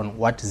focused on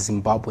what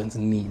Zimbabweans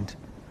need,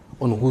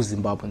 on who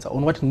Zimbabweans are,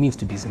 on what it means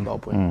to be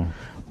Zimbabwean,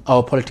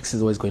 our politics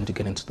is always going to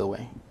get into the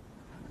way.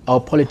 Our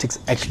politics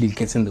actually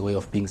gets in the way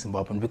of being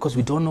Zimbabwean, because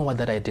we don't know what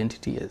that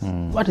identity is.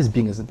 What is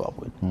being a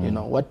Zimbabwean?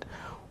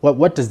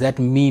 What does that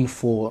mean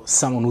for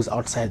someone who's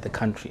outside the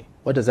country?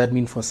 What does that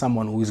mean for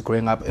someone who is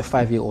growing up, a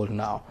 5-year-old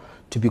now,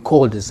 to be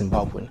called a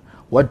Zimbabwean?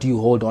 What do you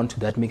hold on to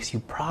that makes you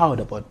proud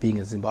about being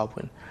a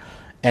Zimbabwean?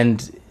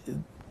 And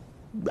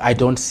I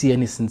don't see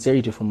any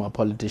sincerity from our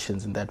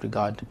politicians in that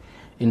regard,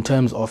 in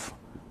terms of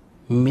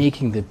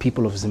making the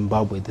people of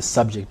Zimbabwe the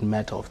subject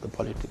matter of the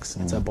politics.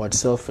 It's about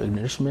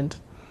self-enrichment.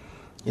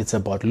 It's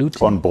about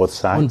looting. On both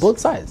sides? On both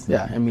sides,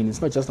 yeah. I mean,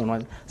 it's not just on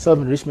one.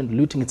 Self-enrichment,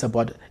 looting, it's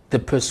about the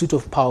pursuit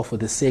of power for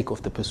the sake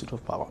of the pursuit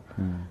of power.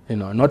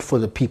 Not for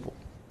the people.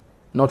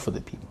 Not for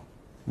the people.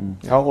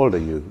 How old are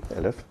you,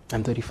 Eleph?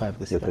 I'm 35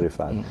 this year. You're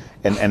 35.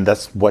 And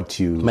that's what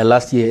you... My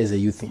last year as a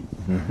youthie,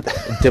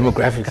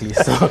 demographically.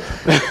 So,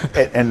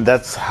 and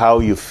that's how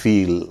you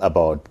feel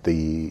about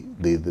the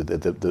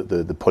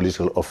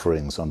political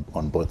offerings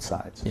on both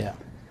sides. Yeah.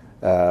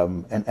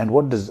 And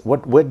where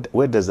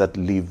does that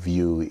leave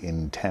you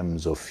in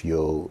terms of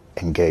your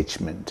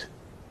engagement?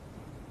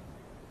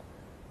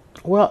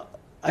 Well,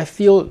 I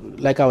feel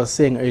like I was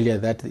saying earlier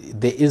that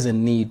there is a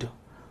need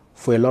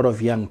for a lot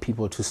of young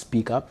people to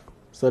speak up,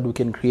 so that we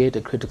can create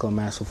a critical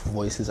mass of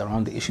voices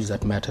around the issues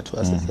that matter to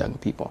us as young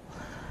people.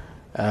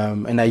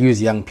 And I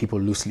use young people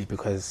loosely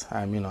because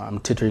I'm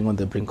teetering on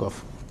the brink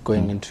of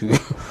going into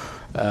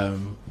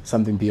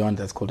something beyond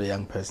that's called a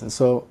young person.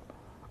 So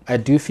I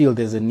do feel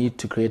there's a need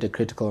to create a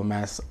critical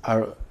mass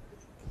of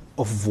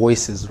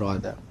voices,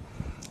 rather,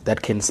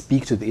 that can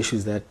speak to the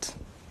issues that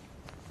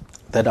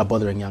are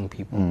bothering young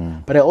people.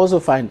 But I also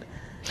find...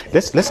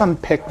 Let's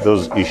unpack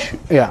those issues.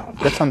 Yeah.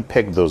 Let's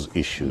unpack those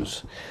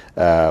issues.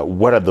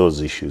 What are those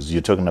issues?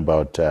 You're talking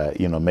about,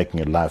 making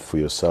a life for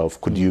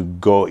yourself. Could you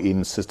go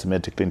in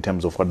systematically in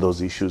terms of what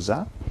those issues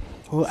are?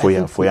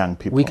 Well, for young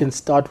people? We can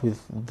start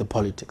with the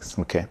politics.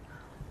 Okay.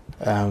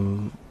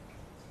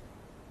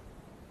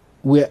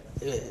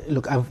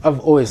 Look, I've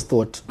always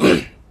thought,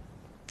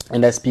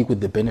 and I speak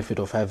with the benefit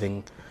of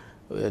having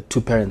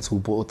two parents who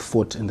both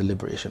fought in the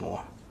Liberation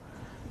War.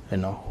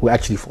 Who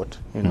actually fought.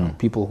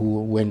 People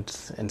who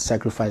went and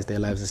sacrificed their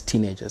lives as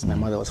teenagers. My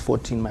mother was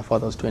 14, my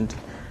father was 20.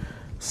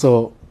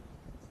 So,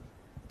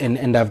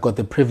 and I've got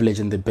the privilege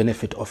and the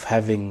benefit of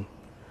having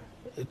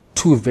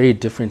two very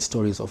different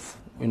stories of,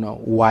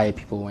 why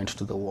people went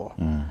to the war.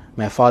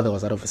 My father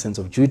was out of a sense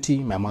of duty.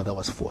 My mother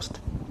was forced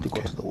to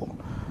go to the war.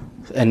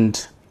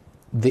 And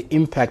the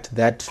impact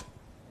that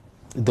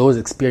those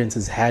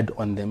experiences had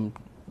on them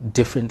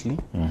differently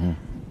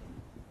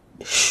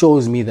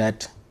shows me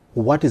that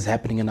what is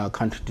happening in our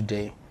country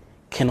today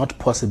cannot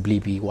possibly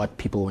be what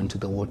people went to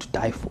the war to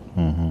die for.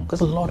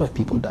 Because a lot of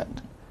people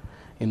died.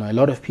 A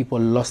lot of people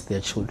lost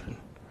their children.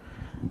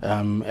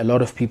 A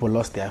lot of people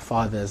lost their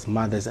fathers,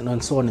 mothers,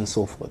 and so on and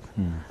so forth.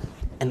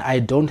 And I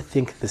don't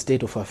think the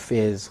state of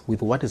affairs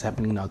with what is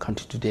happening in our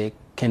country today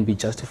can be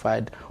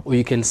justified, or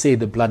you can say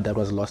the blood that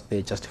was lost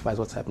there justifies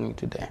what's happening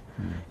today.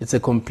 It's a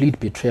complete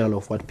betrayal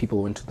of what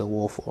people went to the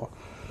war for.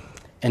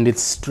 And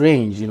it's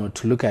strange,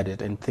 to look at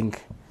it and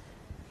think,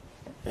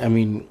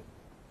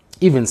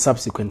 even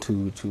subsequent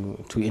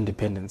to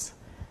independence,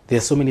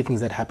 there's so many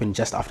things that happened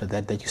just after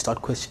that you start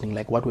questioning,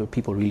 like, what were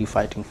people really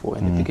fighting for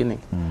in the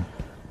beginning?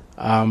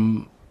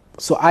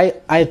 So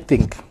I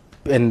think,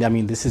 and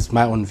this is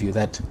my own view,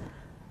 that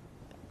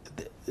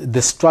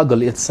the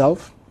struggle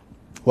itself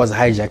was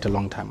hijacked a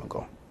long time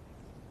ago.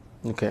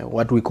 Okay,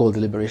 what we call the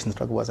liberation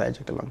struggle was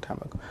hijacked a long time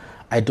ago.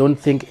 I don't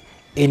think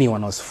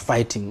anyone was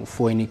fighting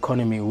for an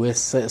economy where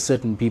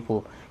certain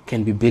people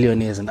can be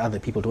billionaires and other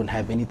people don't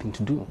have anything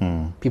to do.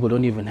 People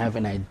don't even have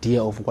an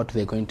idea of what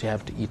they're going to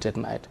have to eat at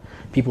night.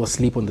 People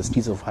sleep on the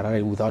streets of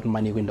Harare without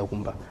money in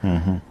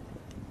Kumba.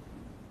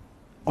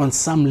 On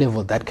some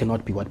level, that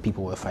cannot be what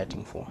people were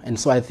fighting for. And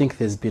so I think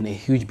there's been a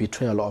huge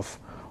betrayal of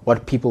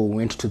what people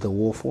went to the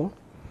war for.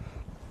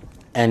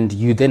 And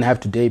you then have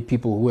today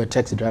people who were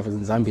taxi drivers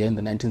in Zambia in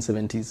the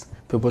 1970s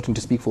purporting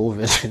to speak for all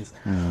veterans.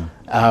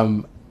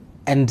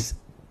 And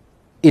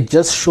it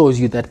just shows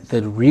you that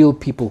the real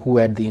people who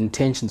had the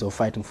intentions of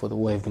fighting for the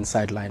war have been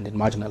sidelined and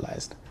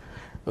marginalized.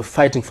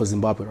 Fighting for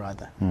Zimbabwe,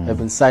 rather, have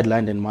been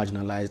sidelined and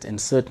marginalized. And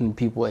certain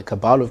people, a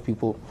cabal of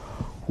people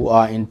who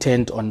are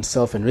intent on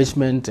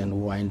self-enrichment and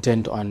who are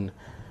intent on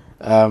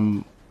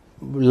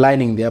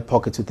lining their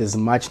pockets with as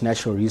much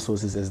natural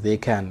resources as they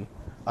can,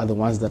 are the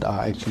ones that are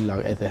actually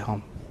at the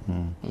helm.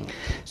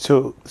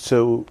 So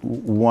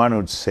one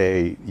would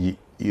say,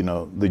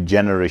 the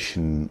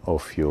generation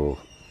of your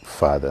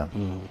father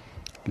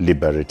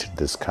liberated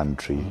this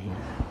country,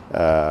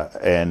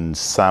 and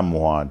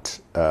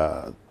somewhat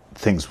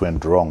things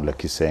went wrong,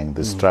 like you're saying.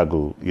 The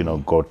struggle,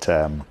 got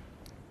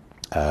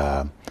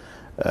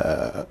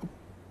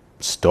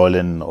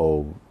stolen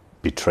or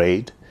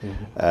betrayed.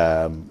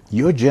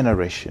 Your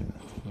generation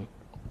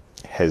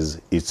has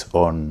its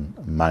own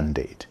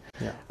mandate.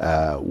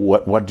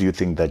 What do you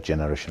think that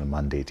generational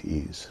mandate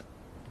is?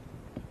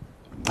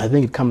 I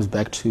think it comes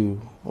back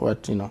to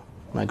what,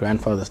 my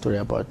grandfather's story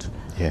about,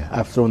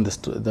 I've thrown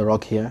the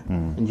rock here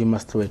and you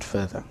must throw it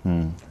further.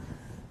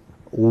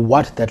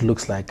 What that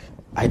looks like,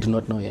 I do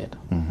not know yet.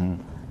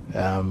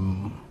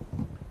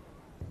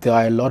 There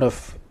are a lot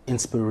of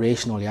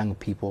inspirational young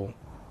people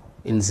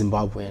in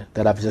Zimbabwe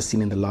that I've just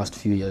seen in the last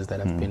few years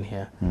that I've been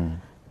here.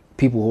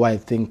 People who I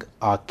think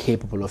are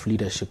capable of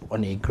leadership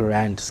on a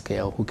grand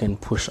scale, who can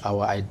push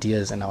our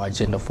ideas and our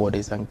agenda forward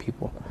as young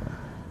people.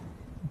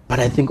 But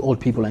I think old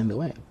people are in the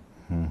way.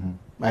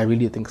 I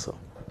really think so.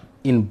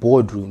 In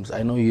boardrooms,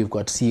 I know you've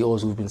got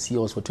CEOs who've been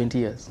CEOs for 20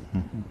 years,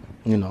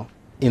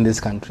 in this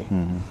country.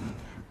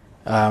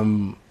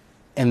 And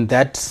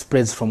that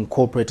spreads from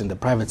corporate and the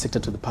private sector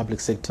to the public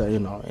sector,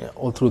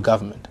 all through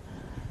government.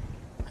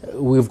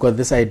 We've got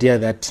this idea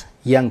that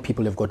young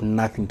people have got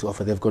nothing to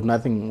offer. They've got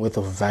nothing worth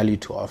of value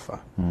to offer.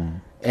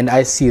 And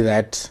I see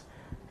that,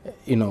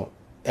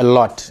 a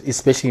lot,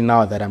 especially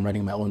now that I'm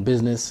running my own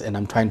business and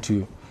I'm trying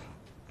to...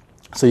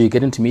 So you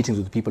get into meetings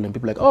with people and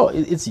people are like, oh,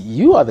 it's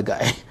you are the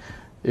guy,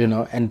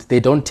 and they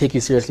don't take you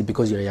seriously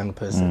because you're a young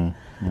person.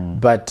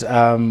 But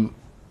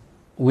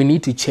we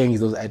need to change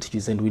those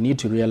attitudes, and we need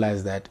to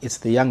realize that it's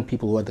the young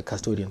people who are the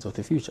custodians of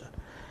the future.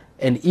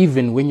 And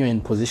even when you're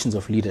in positions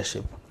of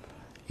leadership,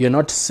 you're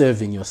not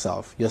serving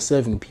yourself, you're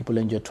serving people,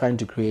 and you're trying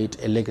to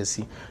create a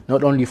legacy,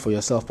 not only for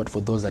yourself, but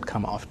for those that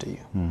come after you.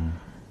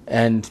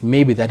 And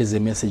maybe that is a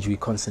message we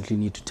constantly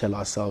need to tell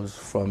ourselves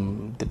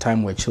from the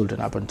time we're children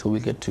up until we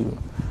get to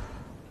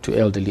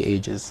elderly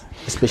ages,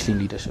 especially in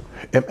leadership.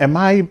 Am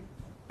I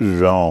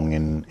wrong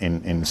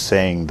in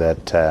saying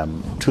that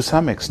to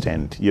some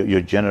extent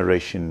your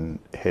generation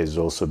has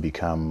also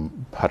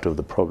become part of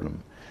the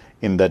problem,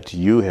 in that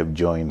you have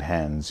joined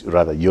hands,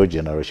 rather your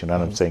generation,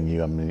 I'm not saying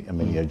you, I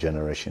mean your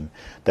generation,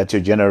 that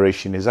your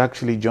generation is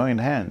actually joined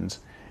hands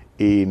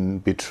in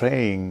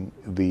betraying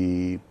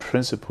the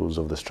principles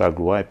of the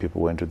struggle, why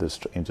people went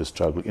into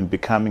struggle, in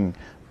becoming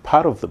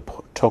part of the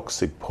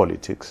toxic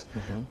politics,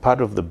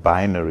 part of the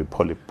binary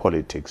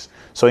politics.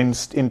 So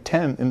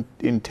instead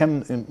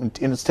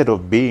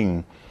of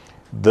being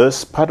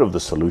this part of the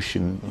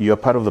solution, you're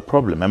part of the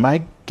problem. Am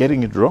I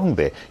getting it wrong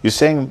there? You're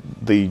saying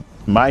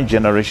my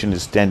generation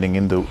is standing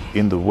in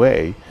the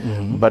way,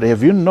 but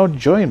have you not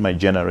joined my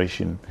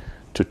generation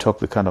to talk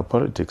the kind of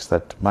politics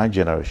that my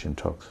generation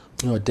talks?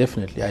 No,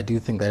 definitely. I do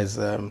think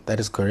that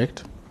is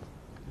correct.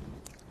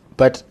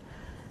 But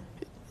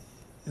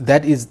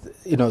that is,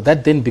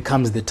 that then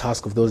becomes the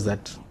task of those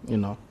that,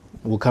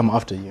 will come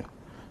after you,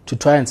 to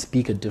try and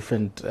speak a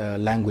different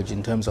language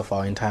in terms of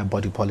our entire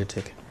body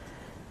politic.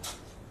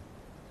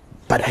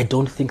 But I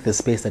don't think the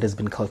space that has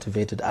been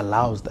cultivated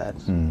allows that.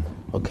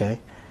 Okay,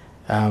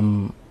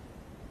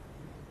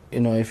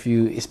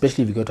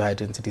 especially if you go to high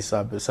density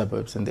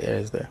suburbs in the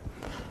areas there,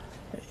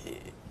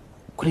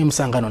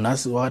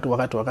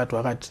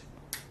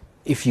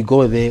 if you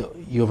go there,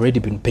 you've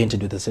already been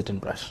painted with a certain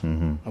brush.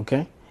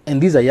 Okay,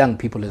 and these are young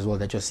people as well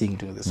that you're seeing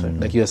doing this, right?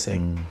 Like you're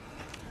saying.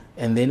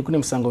 And then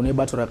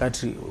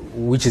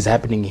which is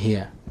happening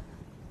here.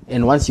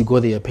 And once you go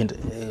there, you're painted.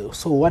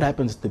 So what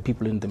happens to the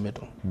people in the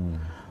middle?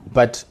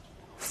 But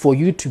for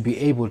you to be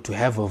able to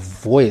have a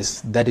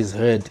voice that is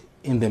heard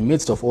in the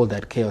midst of all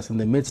that chaos, in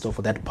the midst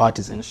of that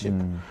partisanship,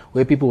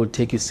 where people will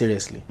take you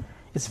seriously,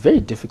 it's very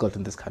difficult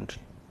in this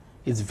country.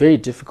 It's very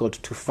difficult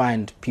to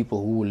find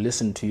people who will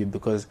listen to you,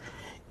 because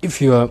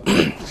if you're,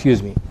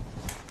 excuse me,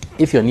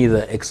 if you're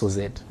neither X or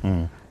Z,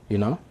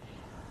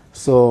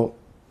 So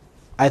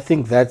I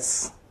think that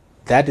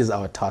is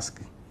our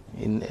task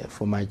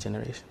for my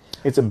generation.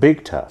 It's a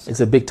big task. It's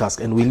a big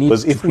task, and we need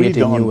to create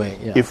a new way.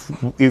 Yeah.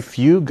 If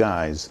you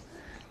guys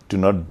do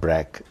not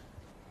break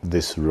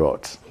this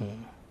rot,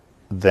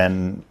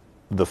 then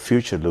the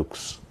future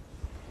looks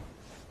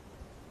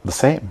the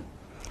same.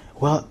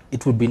 Well,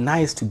 it would be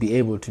nice to be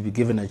able to be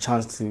given a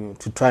chance to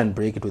try and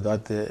break it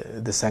without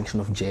the sanction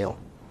of jail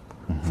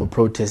for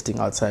protesting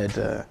outside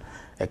a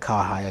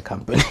car hire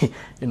company.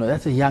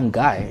 That's a young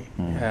guy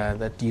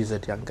that used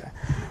that young guy.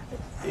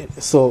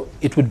 So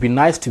it would be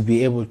nice to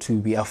be able to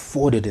be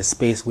afforded a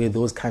space where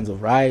those kinds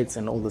of rights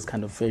and all those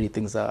kind of fairy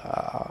things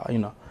are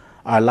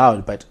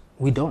allowed, but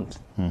we don't.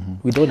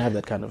 We don't have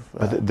that kind of.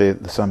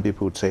 But some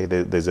people would say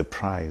there's a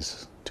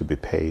price to be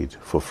paid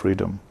for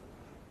freedom.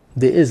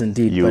 There is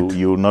indeed.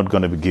 You're not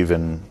going to be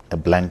given a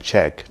blank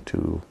check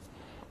to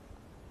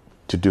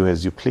do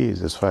as you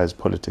please as far as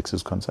politics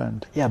is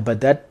concerned. Yeah, but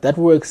that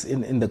works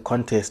in the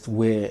context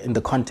where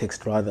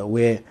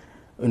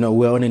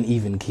we're on an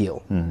even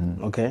keel.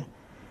 Okay.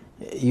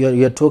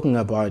 You're talking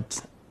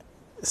about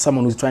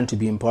someone who's trying to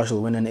be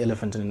impartial when an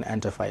elephant and an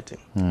ant are fighting.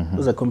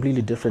 Those are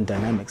completely different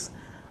dynamics.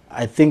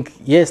 I think,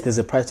 yes, there's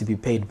a price to be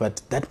paid,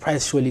 but that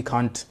price surely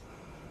can't,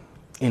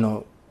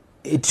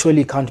 it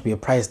surely can't be a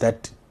price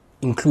that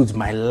includes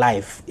my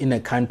life in a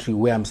country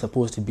where I'm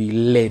supposed to be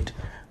led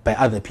by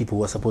other people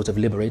who are supposed to have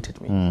liberated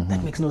me.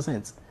 That makes no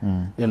sense.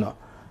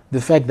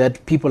 The fact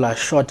that people are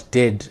shot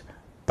dead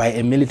by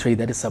a military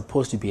that is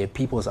supposed to be a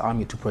people's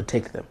army to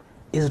protect them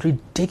is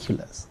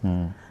ridiculous.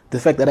 The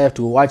fact that I have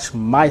to watch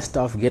my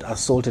staff get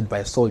assaulted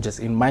by soldiers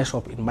in my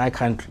shop, in my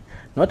country,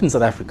 not in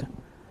South Africa,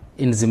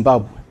 in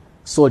Zimbabwe,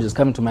 soldiers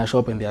come to my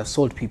shop and they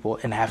assault people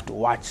and I have to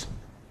watch,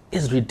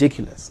 is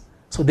ridiculous.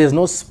 So there's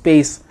no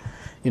space,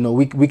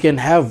 we can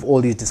have all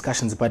these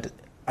discussions, but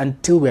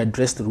until we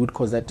address the root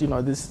cause that,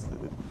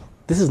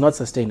 this is not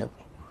sustainable,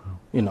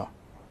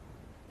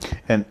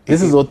 And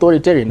this is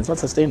authoritarian, it's not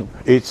sustainable.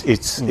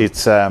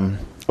 It's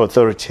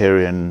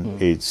authoritarian,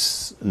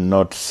 it's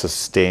not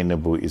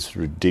sustainable, it's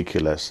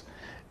ridiculous.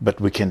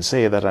 But we can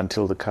say that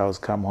until the cows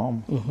come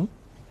home.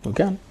 We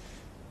can.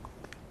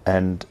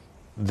 And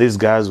these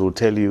guys will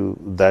tell you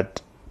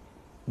that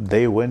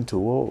they went to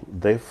war,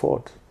 they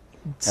fought.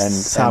 And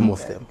some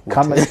of them.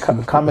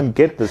 Come and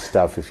get the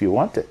stuff if you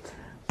want it.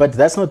 But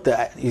that's not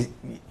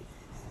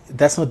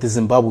the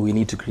Zimbabwe we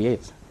need to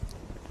create.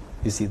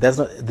 You see, that's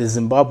not the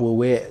Zimbabwe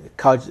where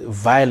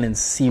violence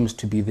seems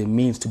to be the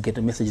means to get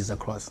the messages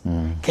across.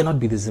 Cannot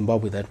be the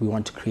Zimbabwe that we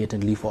want to create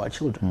and leave for our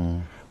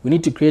children. We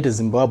need to create a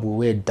Zimbabwe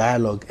where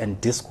dialogue and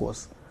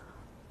discourse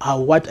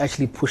are what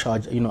actually push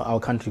our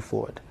country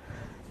forward.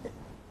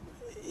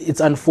 It's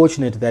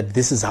unfortunate that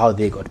this is how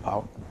they got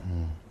power.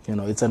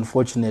 It's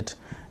unfortunate,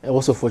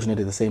 also fortunate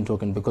at the same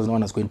token, because no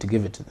one is going to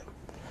give it to them.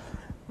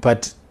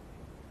 But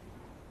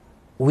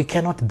we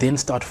cannot then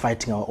start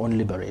fighting our own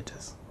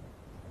liberators.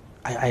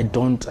 I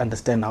don't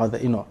understand how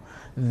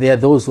there are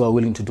those who are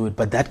willing to do it,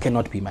 but that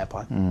cannot be my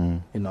part,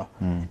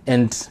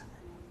 And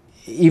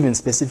even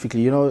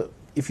specifically,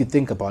 if you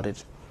think about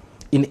it,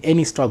 in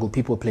any struggle,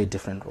 people play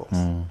different roles.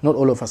 Not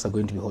all of us are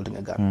going to be holding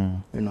a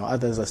gun.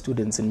 Others are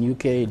students in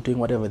UK doing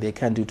whatever they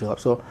can do to help.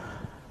 So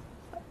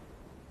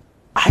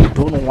I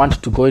don't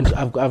want to go into.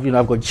 I've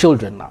got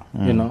children now.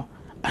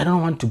 I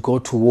don't want to go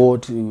to war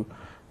to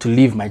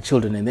leave my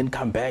children and then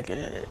come back.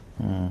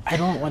 I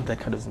don't want that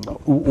kind of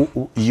Zimbabwe.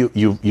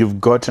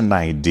 You've got an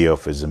idea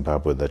of a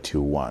Zimbabwe that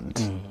you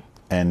want,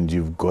 and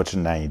you've got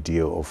an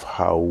idea of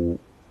how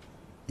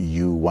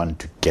you want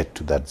to get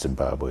to that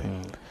Zimbabwe.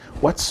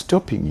 What's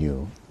stopping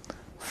you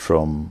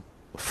from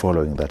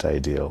following that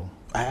ideal?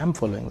 I am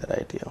following that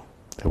ideal.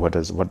 What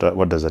does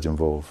that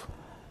involve?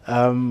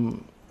 I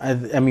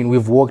mean,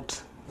 we've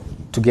walked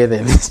together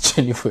in this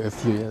journey for a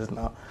few years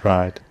now.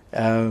 Right.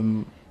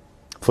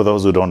 For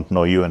those who don't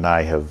know, you and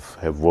I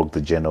have walked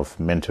the journey of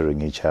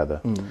mentoring each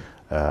other.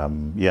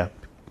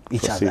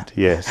 Each other.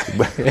 Yes.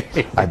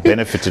 I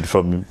benefited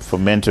from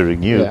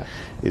mentoring you. Yeah.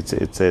 It's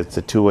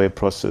a two-way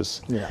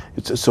process. Yeah.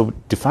 So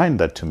define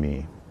that to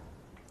me.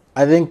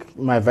 I think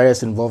my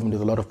various involvement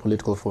with a lot of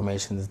political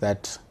formations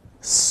that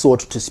sought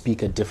to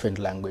speak a different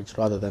language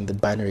rather than the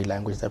binary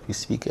language that we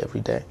speak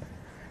every day.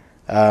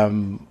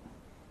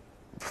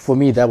 For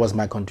me, that was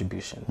my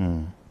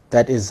contribution.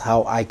 That is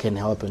how I can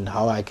help and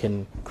how I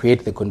can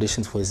create the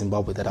conditions for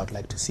Zimbabwe that I would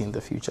like to see in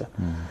the future.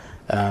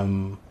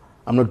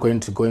 I'm not going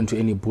to go into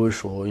any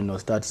bush or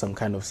start some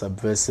kind of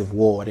subversive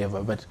war or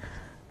whatever, but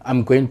I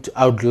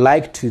would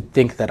like to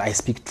think that I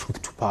speak truth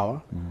to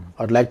power.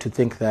 I would like to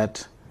think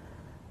that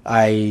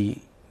I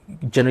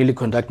generally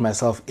conduct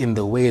myself in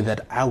the way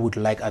that I would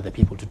like other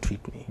people to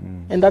treat me.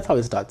 And that's how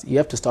it starts. You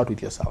have to start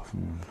with yourself.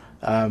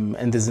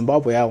 And the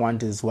Zimbabwe I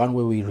want is one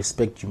where we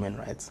respect human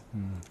rights,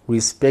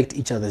 respect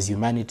each other's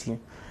humanity,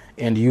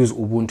 and use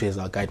Ubuntu as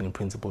our guiding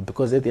principle,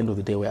 because at the end of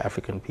the day, we're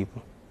African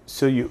people.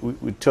 So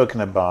we're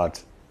talking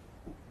about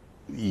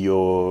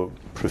your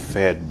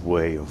preferred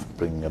way of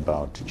bringing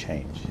about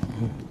change,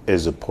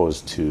 as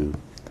opposed to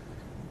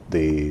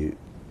the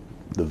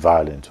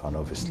violent one,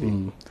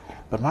 obviously.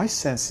 But my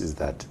sense is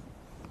that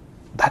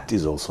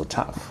is also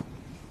tough.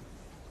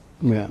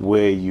 Yeah.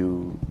 Where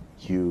you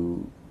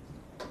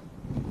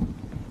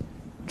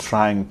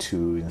trying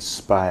to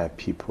inspire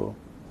people,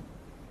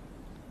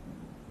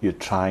 you're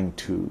trying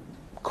to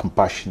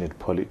compassionate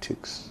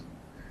politics,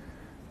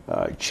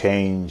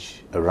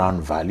 change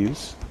around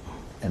values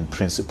and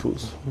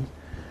principles,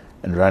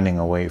 and running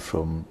away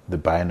from the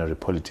binary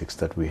politics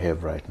that we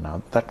have right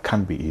now. That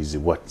can't be easy.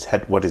 What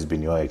has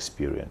been your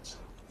experience?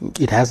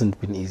 It hasn't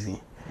been easy.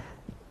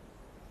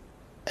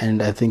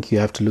 And I think you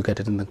have to look at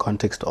it in the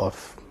context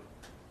of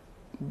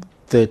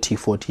 30,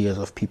 40 years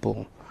of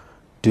people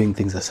doing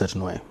things a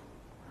certain way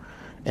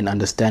and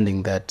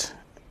understanding that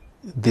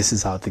this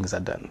is how things are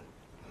done.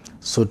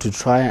 So to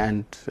try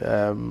and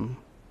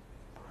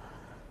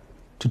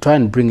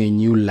bring a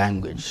new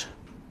language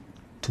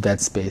to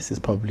that space is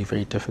probably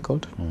very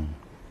difficult.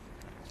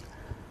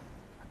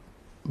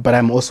 But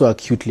I'm also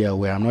acutely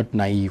aware, I'm not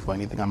naive or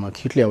anything, I'm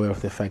acutely aware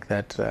of the fact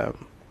that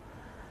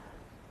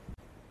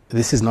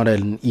this is not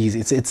an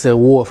easy, it's a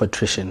war of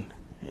attrition,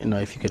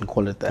 if you can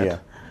call it that. Yeah.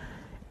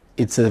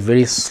 It's a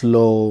very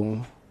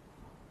slow,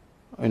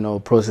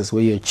 process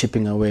where you're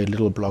chipping away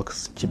little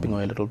blocks.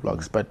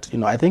 But,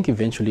 I think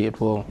eventually it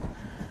will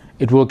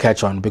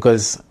catch on,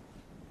 because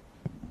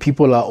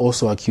people are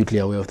also acutely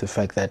aware of the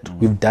fact that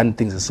we've done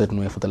things a certain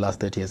way for the last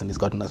 30 years and it's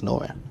gotten us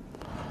nowhere,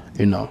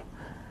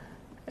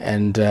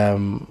 And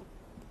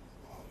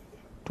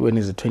when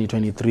is it,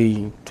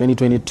 2023,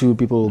 2022,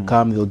 people will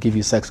come, they'll give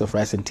you sacks of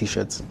rice and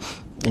T-shirts,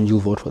 and you'll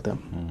vote for them.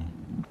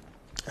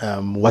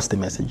 What's the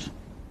message?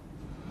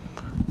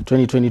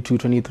 2022,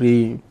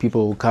 23,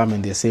 people will come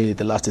and they say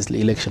the last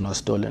election was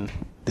stolen,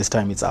 this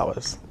time it's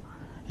ours,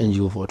 and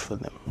you'll vote for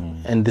them.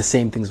 And the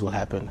same things will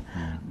happen.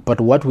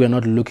 But what we're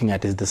not looking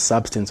at is the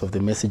substance of the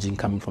messaging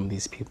coming from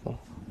these people.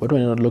 What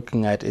we're not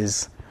looking at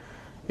is,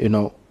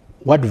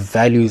 what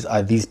values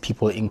are these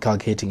people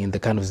inculcating in the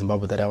kind of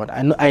Zimbabwe that I want?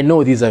 I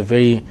know these are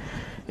very,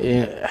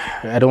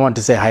 I don't want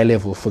to say high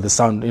level for the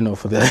sound,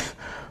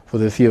 for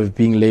the fear of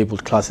being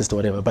labeled classist or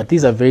whatever, but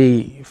these are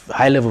very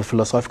high level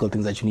philosophical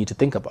things that you need to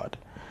think about.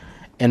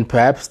 And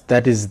perhaps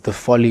that is the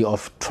folly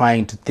of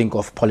trying to think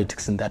of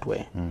politics in that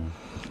way.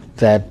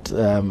 That,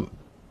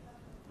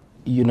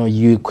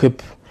 you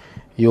equip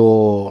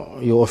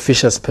your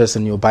officious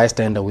person, your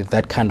bystander with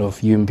that kind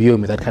of, you imbue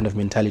him with that kind of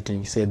mentality,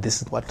 and you say,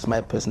 this is what my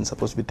person is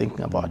supposed to be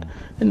thinking about.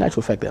 In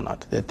actual fact, they're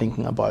not. They're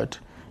thinking about,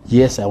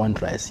 yes, I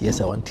want rice,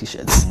 yes, I want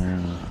T-shirts.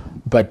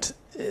 But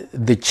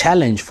the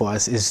challenge for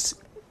us is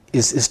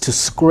to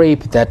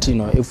scrape that,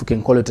 if we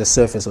can call it a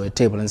surface or a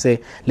table, and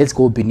say, let's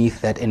go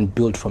beneath that and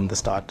build from the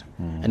start,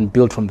 and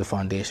build from the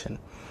foundation.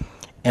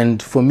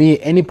 And for me,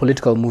 any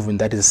political movement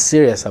that is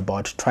serious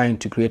about trying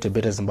to create a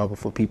better Zimbabwe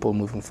for people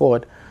moving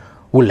forward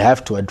will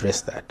have to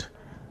address that.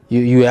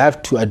 You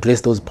have to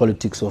address those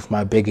politics of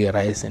my bege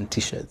rice and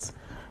T-shirts.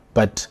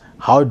 But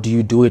how do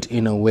you do it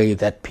in a way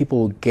that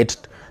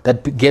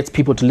gets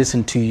people to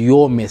listen to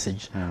your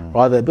message?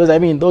 Rather,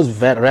 because those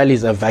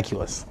rallies are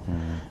vacuous.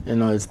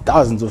 It's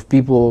thousands of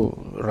people,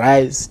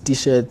 rice,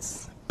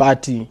 T-shirts,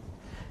 party,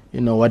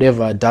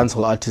 whatever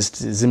dancehall artist,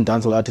 Zim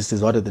dancehall artist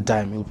is what at the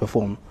time he'll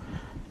perform,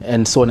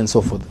 and so on and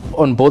so forth,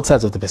 on both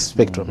sides of the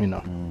spectrum,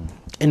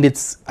 And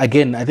it's,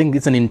 again, I think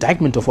it's an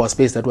indictment of our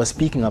space that we're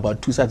speaking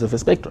about two sides of a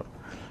spectrum.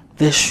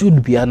 There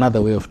should be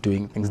another way of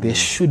doing things. There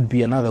should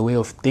be another way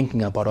of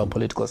thinking about our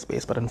political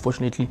space, but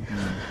unfortunately,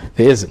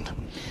 there isn't.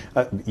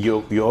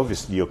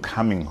 Your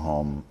coming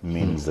home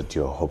means that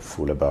you're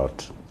hopeful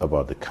about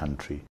the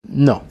country.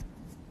 No.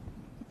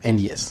 And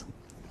yes,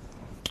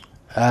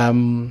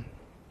 I'm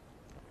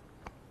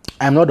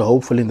not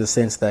hopeful in the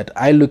sense that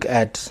I look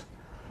at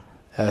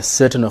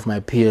certain of my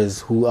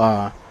peers who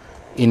are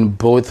in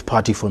both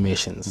party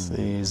formations,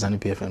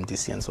 ZANU-PF,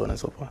 MDC, and so on and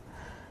so forth.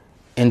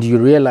 And you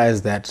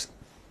realize that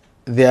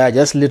they are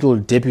just little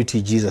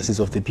deputy Jesuses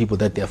of the people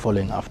that they're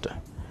following after.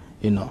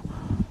 You know,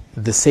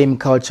 the same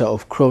culture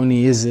of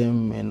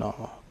cronyism, you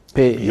know.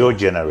 Your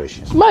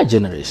generation. My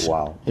generation.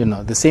 Wow. You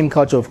know, the same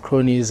culture of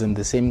cronyism,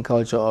 the same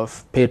culture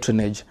of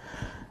patronage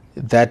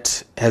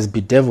that has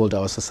bedeviled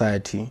our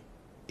society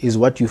is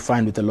what you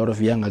find with a lot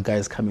of younger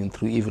guys coming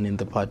through, even in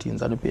the party, in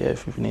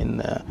ZANU-PF, even in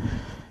the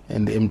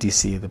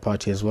MDC, the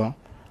party as well.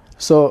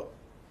 So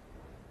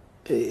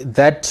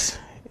that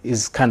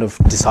is kind of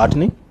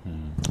disheartening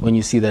when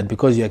you see that,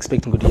 because you're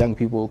expecting good young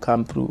people to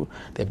come through,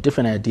 they have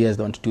different ideas,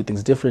 they want to do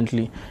things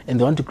differently, and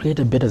they want to create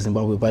a better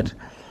Zimbabwe. But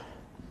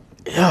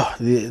yeah,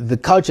 the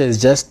culture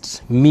is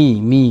just me.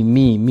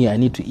 I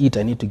need to eat,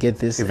 I need to get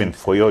this. Even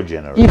for your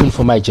generation. Even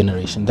for my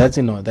generation. That's,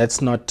 you know,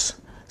 that's not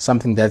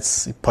something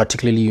that's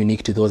particularly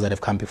unique to those that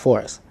have come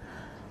before us.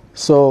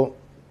 So,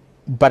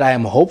 but I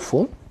am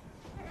hopeful,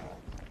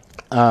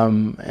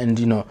 and,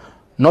 you know,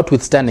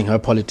 notwithstanding her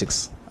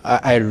politics,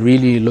 I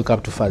really look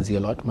up to Fadzi a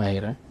lot,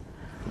 Mahira.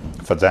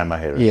 Fadzai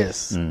Mahira.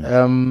 Yes.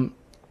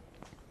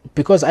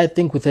 Because I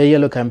think with her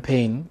yellow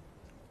campaign,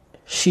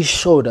 she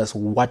showed us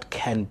what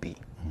can be.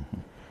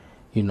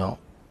 You know,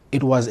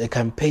 it was a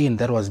campaign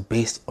that was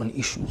based on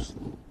issues,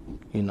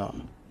 you know,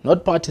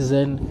 not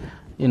partisan.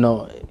 You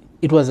know,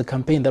 it was a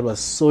campaign that was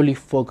solely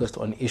focused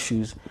on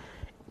issues,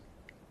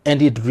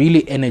 and it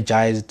really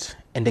energized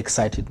and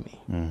excited me.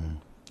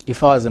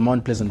 If I was a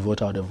Mount Pleasant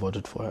voter, I would have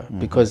voted for her,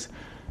 because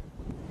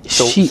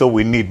so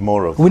we need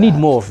more of that. We need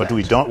more of that.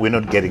 But we're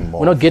not getting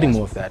more. We're not getting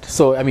more of that.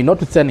 So, I mean,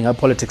 notwithstanding her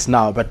politics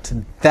now, but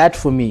that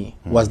for me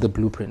was the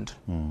blueprint.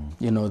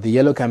 You know, the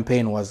yellow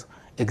campaign was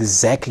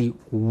exactly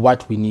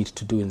what we need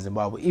to do in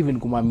Zimbabwe, even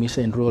Kumamisha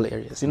in rural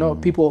areas. You know,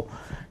 people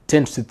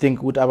tend to think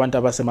abantu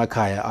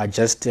abasemakaya are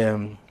just,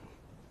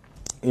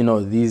 you know,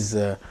 these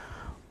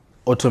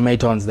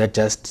automatons that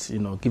just, you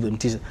know, give them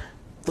teachers.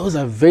 Those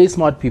are very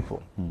smart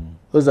people.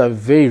 Those are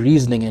very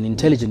reasoning and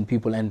intelligent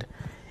people. And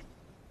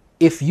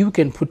if you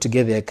can put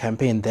together a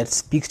campaign that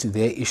speaks to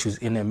their issues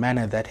in a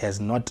manner that has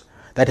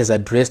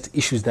addressed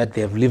issues that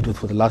they have lived with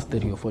for the last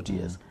 30 or 40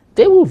 years,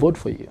 they will vote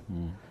for you,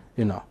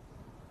 you know,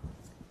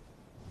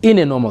 in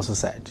a normal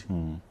society.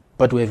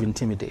 But we have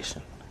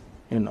intimidation,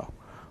 you know.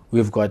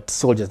 We've got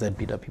soldiers that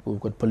beat up people.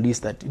 We've got police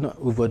that, you know,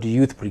 we've got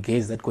youth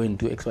brigades that go and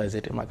do X, Y, Z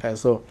in Makaya.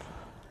 So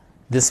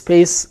the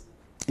space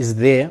is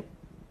there,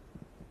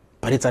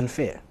 but it's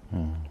unfair.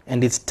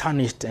 And it's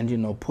tarnished and, you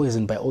know,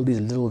 poisoned by all these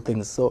little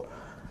things. So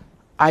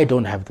I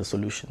don't have the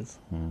solutions,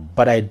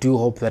 but I do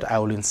hope that I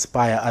will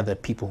inspire other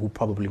people who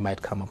probably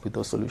might come up with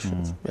those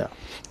solutions. Yeah.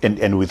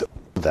 And with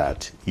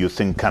that, you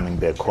think coming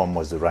back home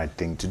was the right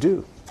thing to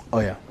do? Oh,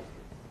 yeah.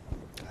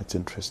 That's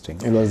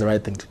interesting. It was the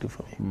right thing to do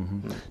for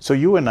me. So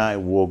you and I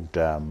walked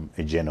a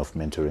journey of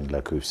mentoring,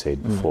 like we've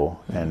said before,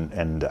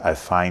 and I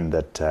find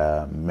that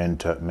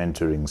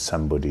mentoring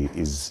somebody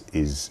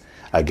is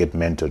I get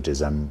mentored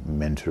as I'm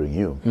mentoring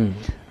you.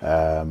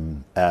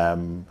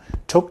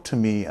 Talk to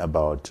me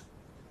about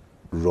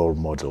role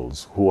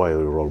models. Who are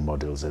your role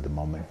models at the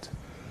moment?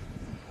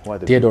 Who are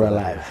the Dead or people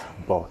alive?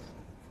 Both.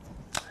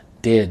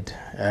 Dead.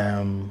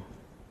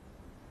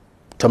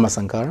 Thomas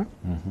Sankara,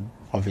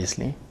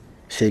 obviously.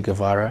 Che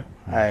Guevara.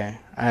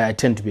 I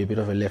tend to be a bit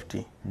of a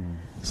lefty.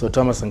 So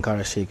Thomas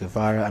Sankara, Che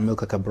Guevara,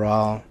 Amilcar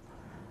Cabral,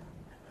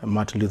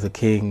 Martin Luther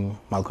King,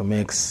 Malcolm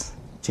X,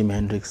 Jimi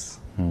Hendrix,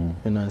 you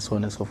know, and so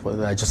on and so forth.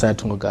 Josiah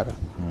Tungogara,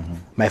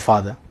 my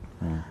father.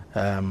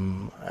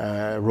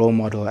 Role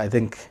model, I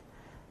think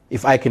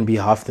if I can be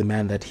half the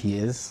man that he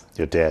is.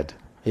 Your dad.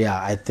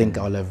 Yeah, I think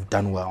I'll have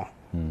done well.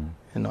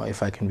 You know,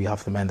 if I can be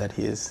half the man that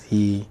he is.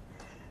 He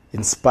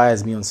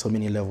inspires me on so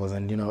many levels.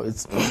 And, you know,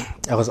 it's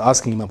I was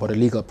asking him about a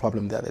legal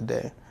problem the other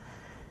day,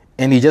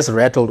 and he just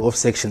rattled off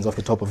sections off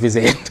the top of his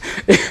head.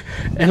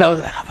 And I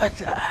was like,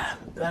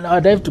 but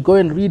I'd have to go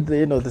and read the,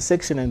 you know, the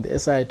section and the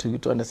SI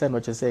to understand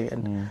what you're saying.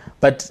 And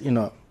but, you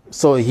know,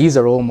 so he's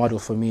a role model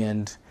for me,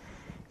 and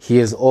he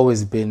has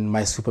always been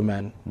my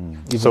Superman.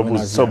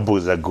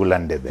 Sobuza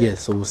Gula-Ndebele.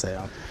 Yes, Sobuza,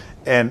 yeah.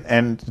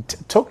 And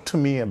talk to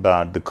me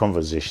about the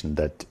conversation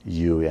that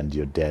you and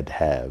your dad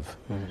have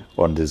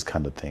on these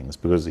kind of things,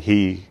 because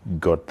he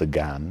got the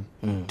gun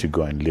to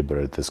go and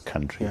liberate this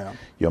country. Yeah.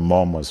 Your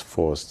mom was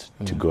forced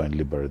to go and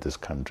liberate this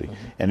country.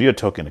 And you're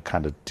talking a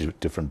kind of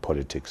different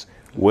politics.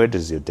 Where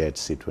does your dad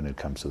sit when it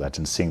comes to that,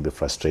 and seeing the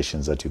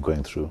frustrations that you're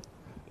going through?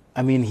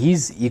 I mean,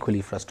 he's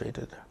equally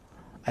frustrated.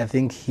 I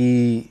think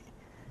he,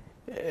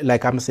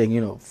 like I'm saying,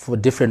 you know, for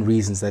different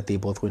reasons that they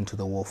both went to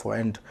the war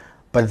for,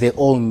 but they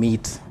all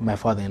meet, my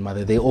father and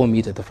mother, they all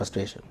meet at the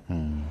frustration.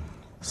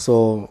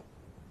 So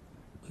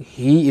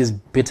he is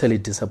bitterly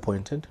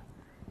disappointed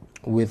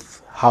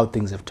with how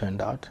things have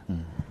turned out,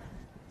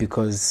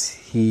 because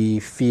he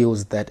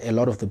feels that a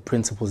lot of the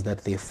principles that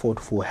they fought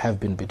for have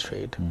been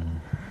betrayed.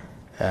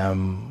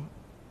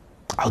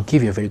 I'll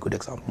give you a very good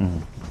example.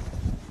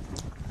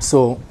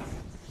 So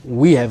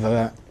we have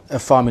a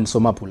farm in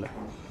Somapula,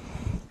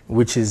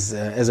 which is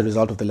as a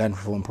result of the land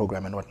reform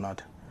program and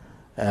whatnot.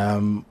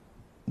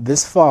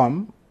 This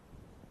farm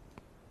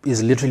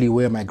is literally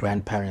where my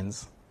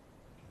grandparents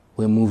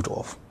were moved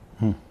off.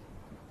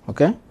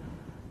 Okay?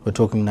 We're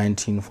talking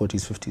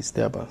 1940s, 50s,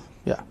 thereabout.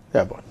 Yeah,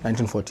 thereabout.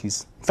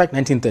 1940s. In fact,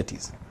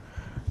 1930s,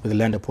 with the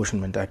Land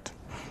Apportionment Act.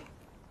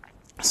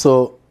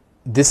 So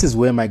this is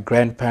where my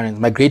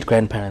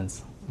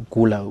great-grandparents,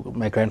 Gula,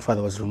 my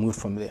grandfather, was removed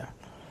from there.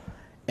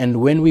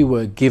 And when we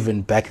were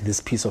given back this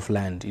piece of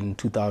land in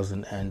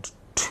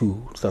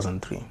 2002,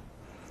 2003,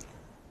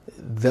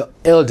 the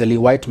elderly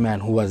white man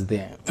who was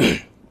there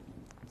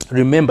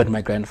remembered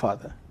my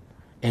grandfather.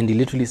 And he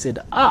literally said,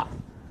 are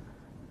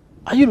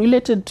you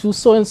related to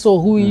so-and-so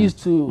who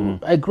used to...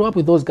 I grew up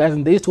with those guys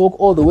and they used to walk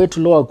all the way to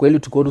Lower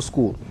Gwelu to go to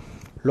school.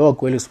 Lower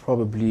Gwelu is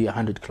probably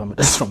 100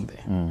 kilometers from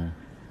there.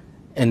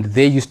 And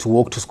they used to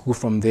walk to school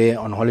from there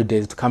on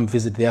holidays to come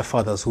visit their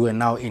fathers who are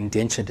now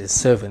indentured as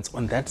servants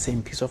on that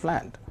same piece of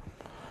land.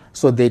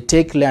 So they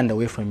take land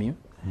away from you,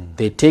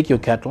 they take your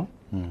cattle,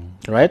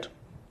 right?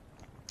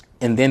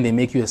 And then they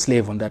make you a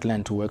slave on that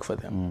land to work for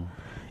them.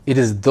 It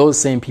is those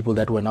same people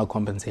that we're now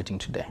compensating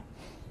today.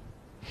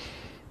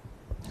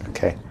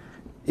 Okay.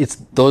 It's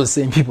those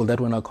same people that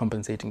we're now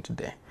compensating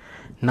today.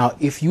 Now,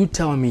 if you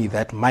tell me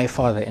that my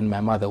father and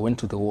my mother went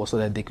to the war so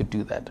that they could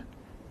do that,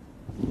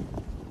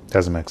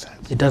 doesn't make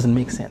sense. it doesn't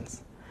make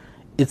sense.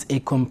 It's a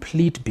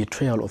complete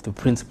betrayal of the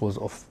principles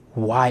of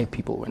why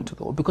people went to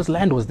the war, because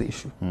land was the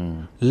issue.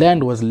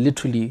 Land was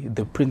literally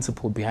the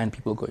principle behind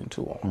people going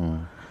to war.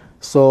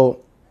 So,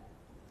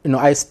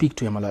 I speak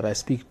to him a lot. I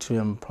speak to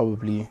him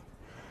probably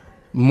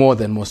more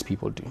than most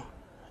people do.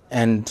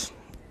 And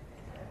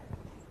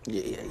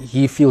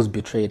he feels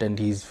betrayed and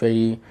he's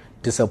very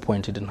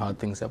disappointed in how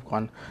things have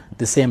gone.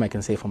 The same I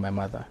can say for my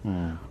mother,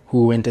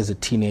 who went as a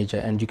teenager,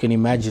 and you can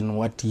imagine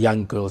what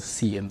young girls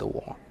see in the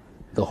war,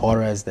 the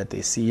horrors that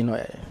they see.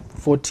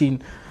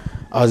 14,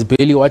 I was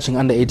barely watching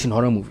under 18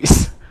 horror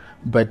movies,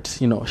 but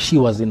she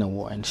was in a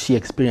war and she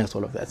experienced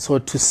all of that. So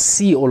to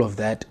see all of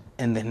that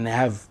and then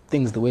have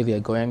things the way they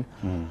are going,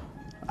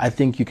 I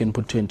think you can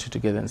put two and two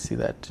together and see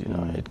that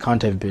it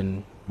can't have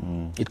been.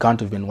 It can't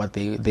have been what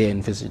they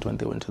envisaged when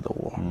they went to the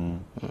war.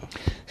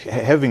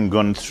 Having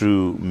gone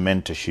through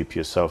mentorship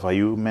yourself, are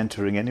you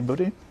mentoring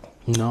anybody?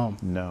 No.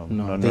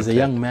 There's a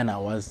young man I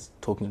was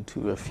talking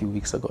to a few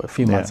months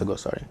ago,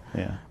 sorry.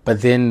 Yeah.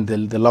 But then the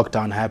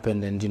lockdown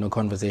happened and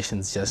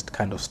conversations just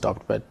kind of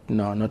stopped. But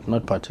no,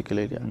 not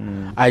particularly.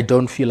 I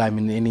don't feel I'm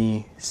in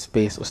any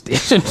space or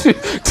station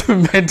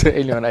to mentor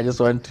anyone. I just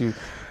want to.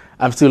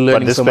 I'm still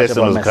learning so much about myself.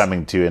 But this person was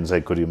coming to you and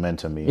said, could you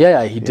mentor me?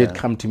 Yeah, he did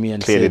come to me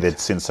and clearly they'd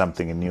seen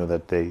something in you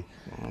that they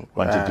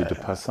wanted you to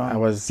pass on. I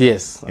was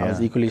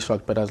equally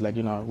shocked, but I was like,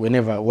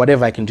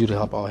 whatever I can do to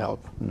help, I'll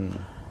help.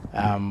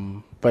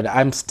 But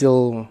I'm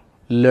still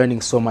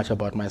learning so much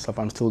about myself.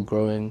 I'm still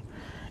growing,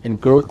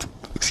 and growth,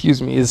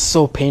 is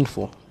so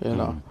painful,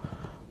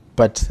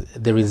 But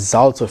the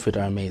results of it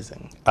are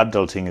amazing.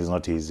 Adulting is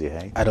not easy,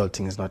 hey?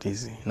 Adulting is not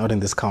easy, not in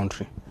this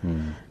country.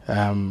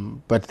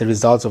 But the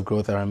results of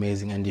growth are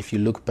amazing. And if you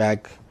look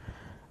back,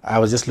 I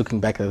was just looking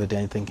back the other day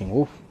and thinking,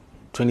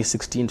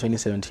 2016,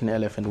 2017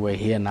 Eleph, and we're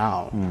here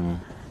now.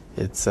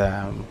 It's,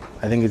 I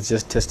think it's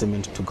just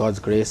testament to God's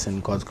grace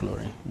and God's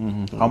glory.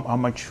 How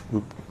much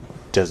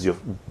does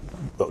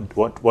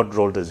what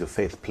role does your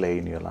faith play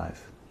in your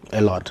life?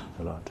 A lot.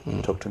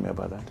 Talk to me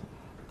about that.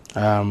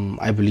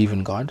 I believe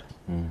in God.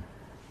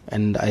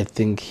 And I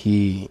think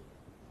he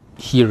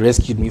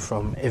rescued me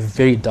from a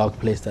very dark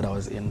place that I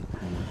was in.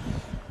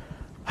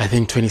 I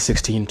think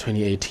 2016,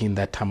 2018,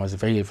 that time was a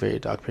very, very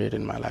dark period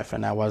in my life,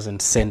 and I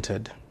wasn't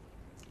centered.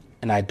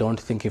 And I don't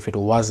think if it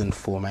wasn't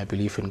for my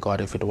belief in God,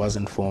 if it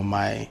wasn't for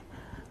my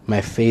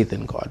faith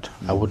in God,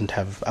 I wouldn't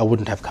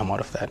have come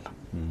out of that.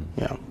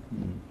 Yeah.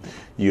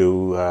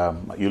 You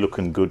look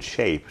in good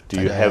shape.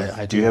 Do you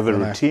have a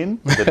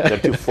routine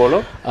that you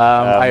follow?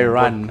 I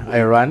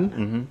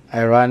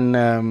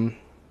run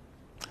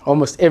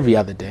almost every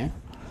other day,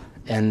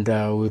 and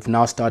we've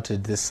now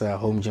started this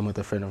home gym with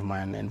a friend of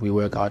mine, and we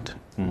work out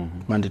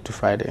Monday to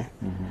Friday.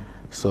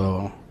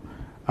 So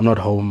I'm not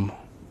home,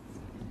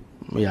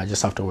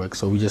 just after work.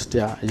 So I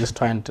just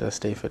trying to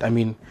stay fit. I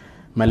mean,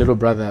 my little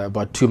brother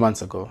about 2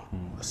 months ago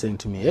was saying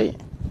to me, "Hey,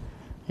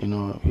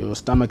 your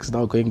stomach's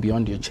now going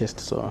beyond your chest,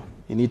 so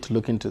you need to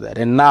look into that."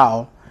 And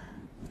now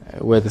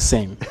we're the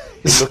same.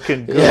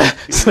 Looking good. Yeah.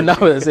 So now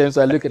we're the same.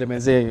 So I look at him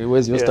and say,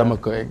 "Where's your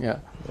stomach going?" Yeah.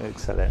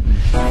 Excellent.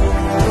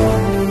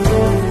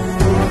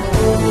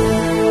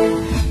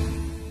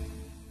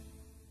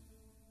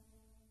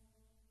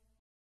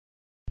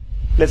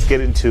 Let's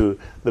get into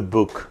the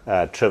book,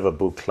 Trevor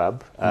Book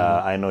Club.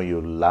 I know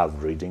you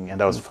love reading,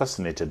 and I was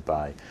fascinated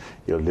by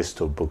your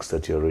list of books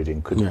that you're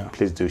reading. Could you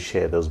please do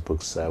share those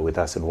books with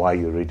us and why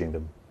you're reading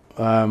them?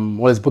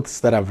 Well, it's books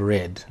that I've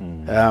read.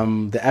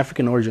 The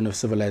African Origin of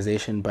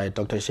Civilization by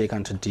Dr. Sheikh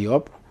Anta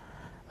Diop,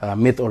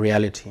 Myth or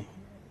Reality,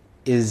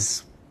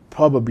 is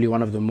probably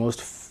one of the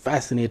most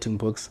fascinating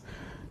books.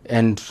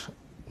 And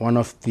one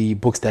of the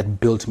books that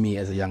built me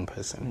as a young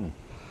person.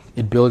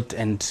 It built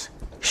and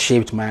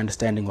shaped my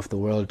understanding of the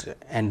world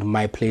and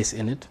my place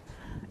in it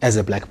as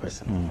a black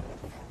person.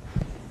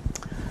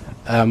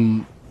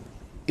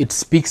 It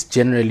speaks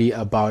generally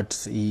about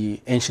the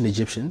ancient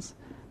Egyptians,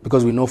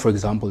 because we know, for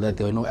example, that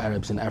there were no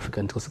Arabs in Africa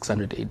until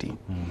 600 AD.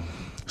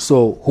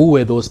 So who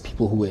were those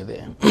people who were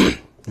there?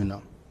 You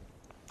know,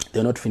 they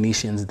were not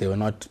Phoenicians, they were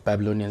not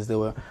Babylonians, they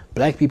were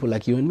black people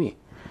like you and me.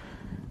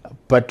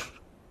 But,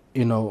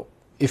 you know,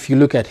 if you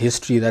look at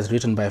history that's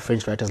written by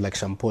French writers like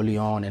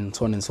Champollion and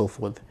so on and so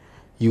forth,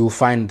 you will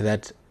find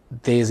that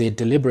there is a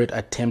deliberate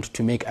attempt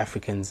to make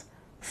Africans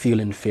feel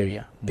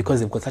inferior because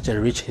they've got such a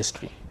rich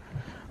history,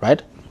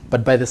 right?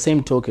 But by the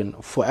same token,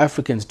 for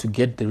Africans to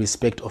get the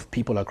respect of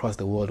people across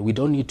the world, we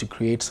don't need to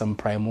create some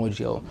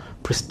primordial,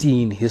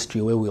 pristine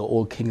history where we are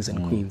all kings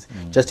and queens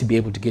just to be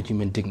able to get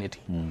human dignity.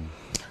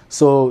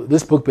 So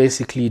this book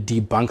basically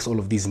debunks all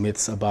of these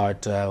myths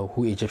about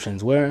who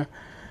Egyptians were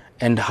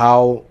and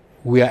how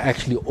we are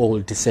actually all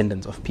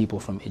descendants of people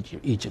from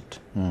Egypt,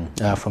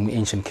 from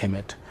ancient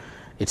Kemet.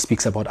 It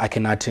speaks about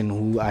Akhenaten,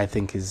 who I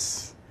think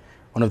is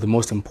one of the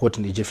most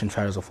important Egyptian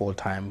pharaohs of all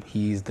time.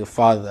 He's the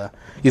father,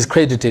 he's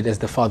credited as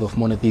the father of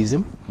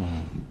monotheism,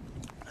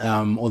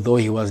 although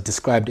he was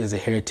described as a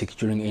heretic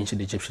during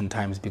ancient Egyptian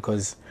times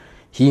because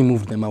he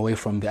moved them away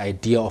from the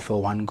idea of a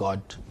one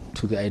god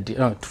to the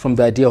idea, from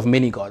the idea of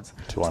many gods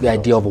to the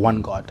idea of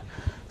one god.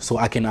 So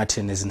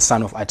Akhenaten is the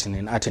son of Aten,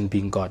 and Aten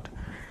being god.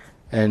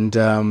 And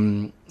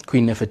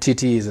Queen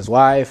Nefertiti is his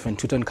wife, and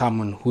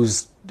Tutankhamun,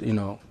 whose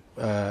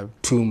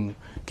tomb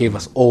gave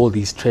us all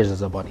these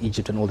treasures about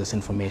Egypt and all this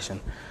information.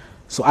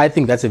 So I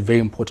think that's a very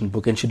important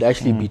book and should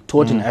actually be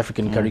taught in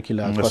African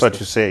curricula. That's what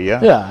you say,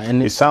 yeah? Yeah.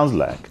 And it sounds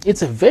like.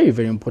 It's a very,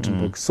 very important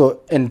book.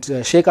 So, and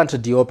Sheikh Anta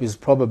Diop is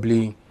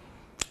probably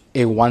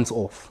a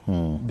once-off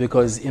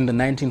because in the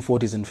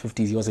 1940s and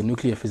 50s, he was a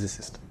nuclear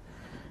physicist,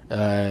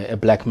 a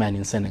black man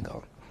in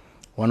Senegal,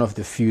 one of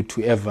the few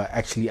to ever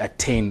actually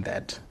attain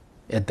that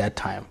at that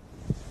time.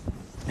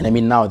 And I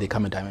mean, now they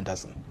come a dime a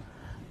dozen.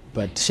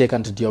 But Sheikh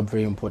Anta Diop,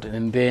 very important.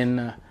 And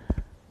then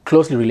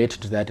closely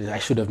related to that is, I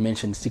should have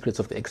mentioned Secrets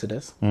of the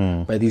Exodus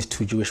by these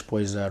two Jewish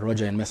boys,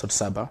 Roger and Mesut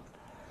Saba.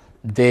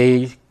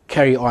 They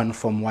carry on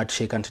from what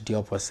Sheikh Anta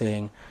Diop was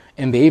saying,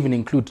 and they even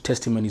include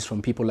testimonies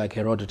from people like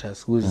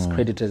Herodotus, who is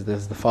credited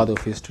as the father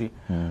of history.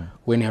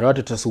 When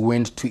Herodotus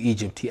went to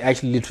Egypt, he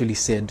actually literally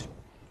said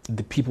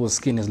the people's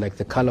skin is like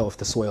the color of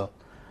the soil.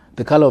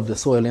 The color of the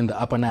soil in the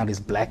Upper Nile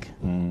is black.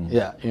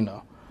 Yeah, you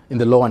know, in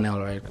the Lower Nile,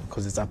 right,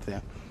 because it's up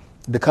there.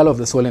 The color of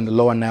the soil in the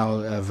Lower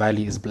Nile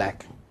Valley is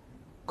black,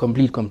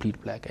 complete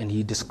black, and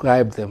he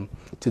described them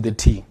to the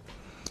T.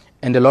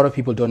 And a lot of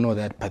people don't know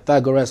that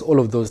Pythagoras, all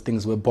of those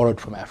things were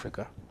borrowed from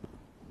Africa.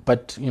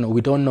 But, you know,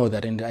 we don't know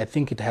that, and I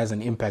think it has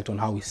an impact on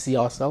how we see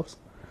ourselves,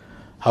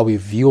 how we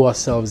view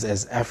ourselves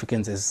as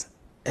Africans, as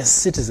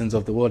citizens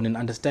of the world, and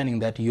understanding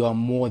that you are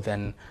more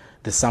than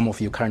the sum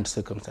of your current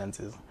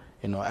circumstances.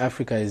 You know,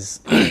 Africa is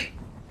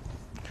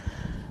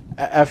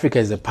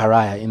a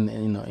pariah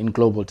in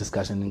global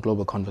discussion, in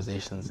global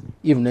conversations,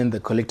 even in the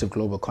collective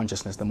global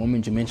consciousness. The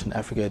moment you mention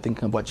Africa, you're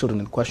thinking about children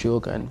with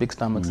kwashiorkor and big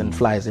stomachs and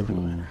flies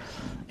everywhere.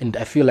 And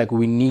I feel like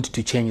we need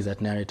to change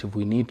that narrative.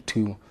 We need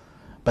to,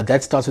 but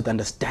that starts with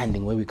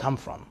understanding where we come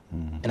from.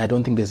 And I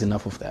don't think there's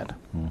enough of that.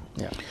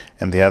 Yeah.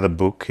 And the other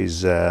book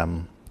is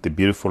The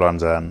Beautiful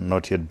Ones Are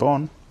Not Yet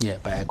Born. Yeah,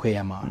 by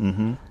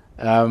Akweyama.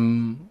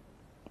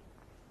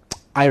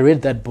 I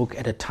read that book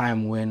at a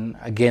time when,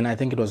 again, I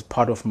think it was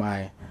part of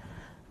my,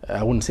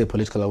 I wouldn't say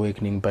political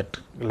awakening, but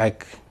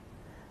like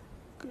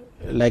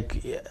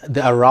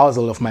the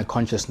arousal of my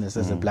consciousness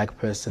as a black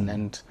person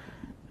and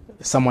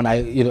someone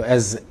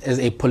as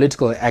a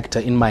political actor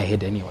in my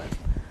head anyway.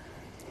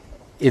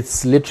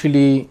 It's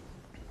literally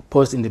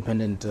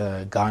post-independent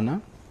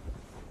Ghana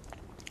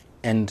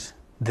and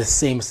the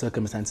same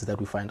circumstances that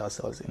we find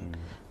ourselves in.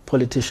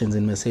 Politicians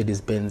in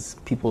Mercedes-Benz,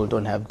 people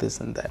don't have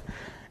this and that.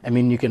 I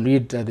mean, you can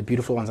read The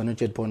Beautiful Ones Are Not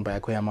Yet Born by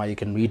Akweyama, you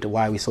can read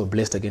Why We're So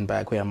Blessed Again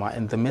by Akweyama,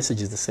 and the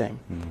message is the same.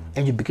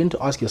 And you begin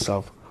to ask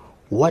yourself,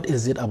 what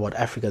is it about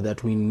Africa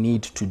that we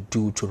need to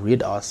do to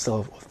rid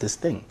ourselves of this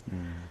thing?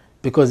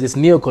 Because it's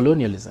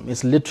neo-colonialism.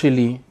 It's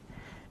literally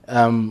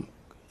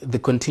the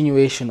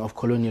continuation of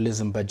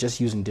colonialism, but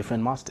just using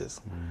different masters.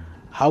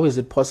 How is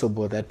it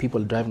possible that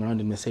people driving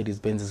around in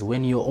Mercedes-Benzes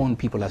when your own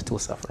people are still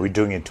suffering? We're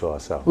doing it to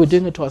ourselves. We're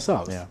doing it to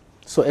ourselves. Yeah.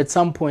 So at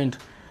some point,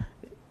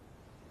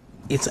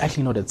 it's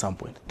actually not at some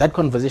point. That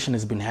conversation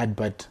has been had,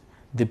 but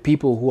the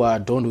people who are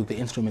adorned with the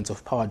instruments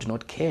of power do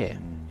not care.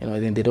 You know,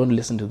 they don't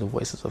listen to the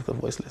voices of the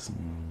voiceless.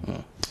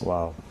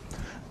 Wow.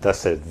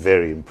 That's a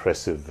very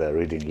impressive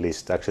reading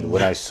list. Actually,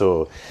 when I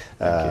saw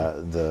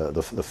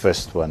the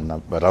first one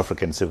about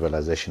African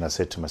civilization, I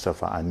said to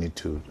myself, I need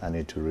to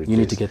read this. You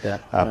need to get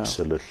that.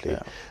 Absolutely.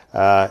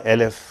 Yeah.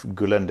 Eleph,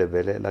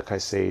 Gula-Ndebele, like I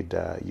said,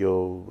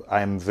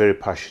 I'm very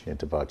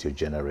passionate about your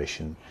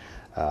generation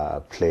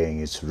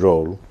playing its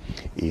role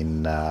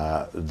in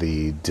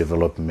the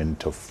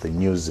development of the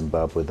new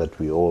Zimbabwe that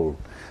we all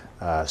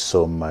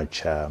so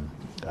much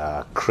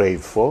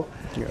crave for,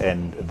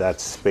 and that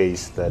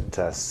space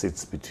that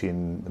sits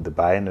between the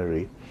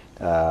binary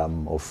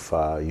of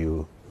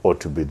you ought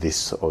to be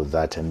this or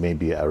that, and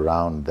maybe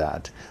around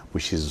that,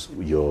 which is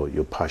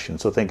your passion.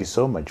 So thank you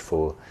so much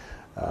for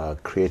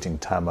creating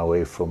time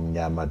away from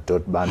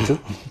Nyama.Bantu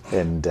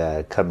and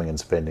coming and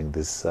spending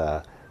this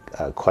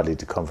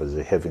quality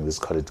conversation, having these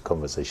quality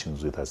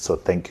conversations with us. So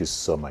thank you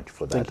so much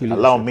for that. Thank you,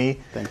 Allow me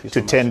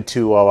to tend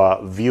to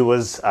our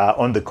viewers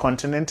on the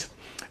continent,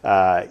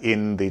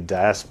 in the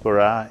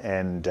diaspora,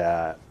 and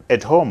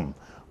at home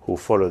who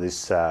follow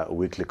this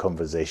weekly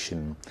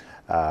conversation,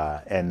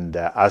 and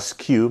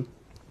ask you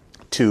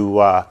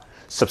to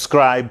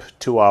subscribe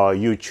to our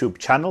YouTube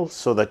channel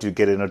so that you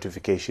get a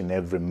notification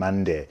every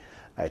Monday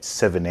at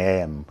 7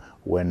 a.m.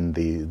 when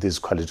these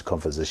quality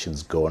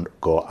conversations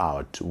go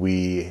out.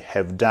 We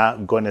have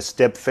gone a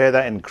step further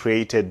and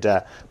created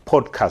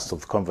podcasts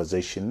of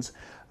conversations.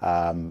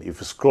 If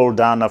you scroll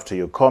down after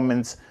your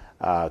comments,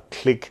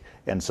 click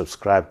and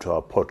subscribe to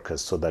our podcast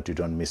so that you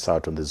don't miss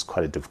out on this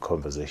quality of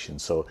conversation.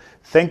 So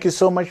thank you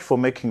so much for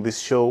making this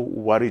show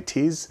what it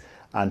is.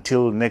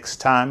 Until next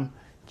time,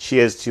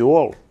 cheers to you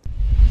all.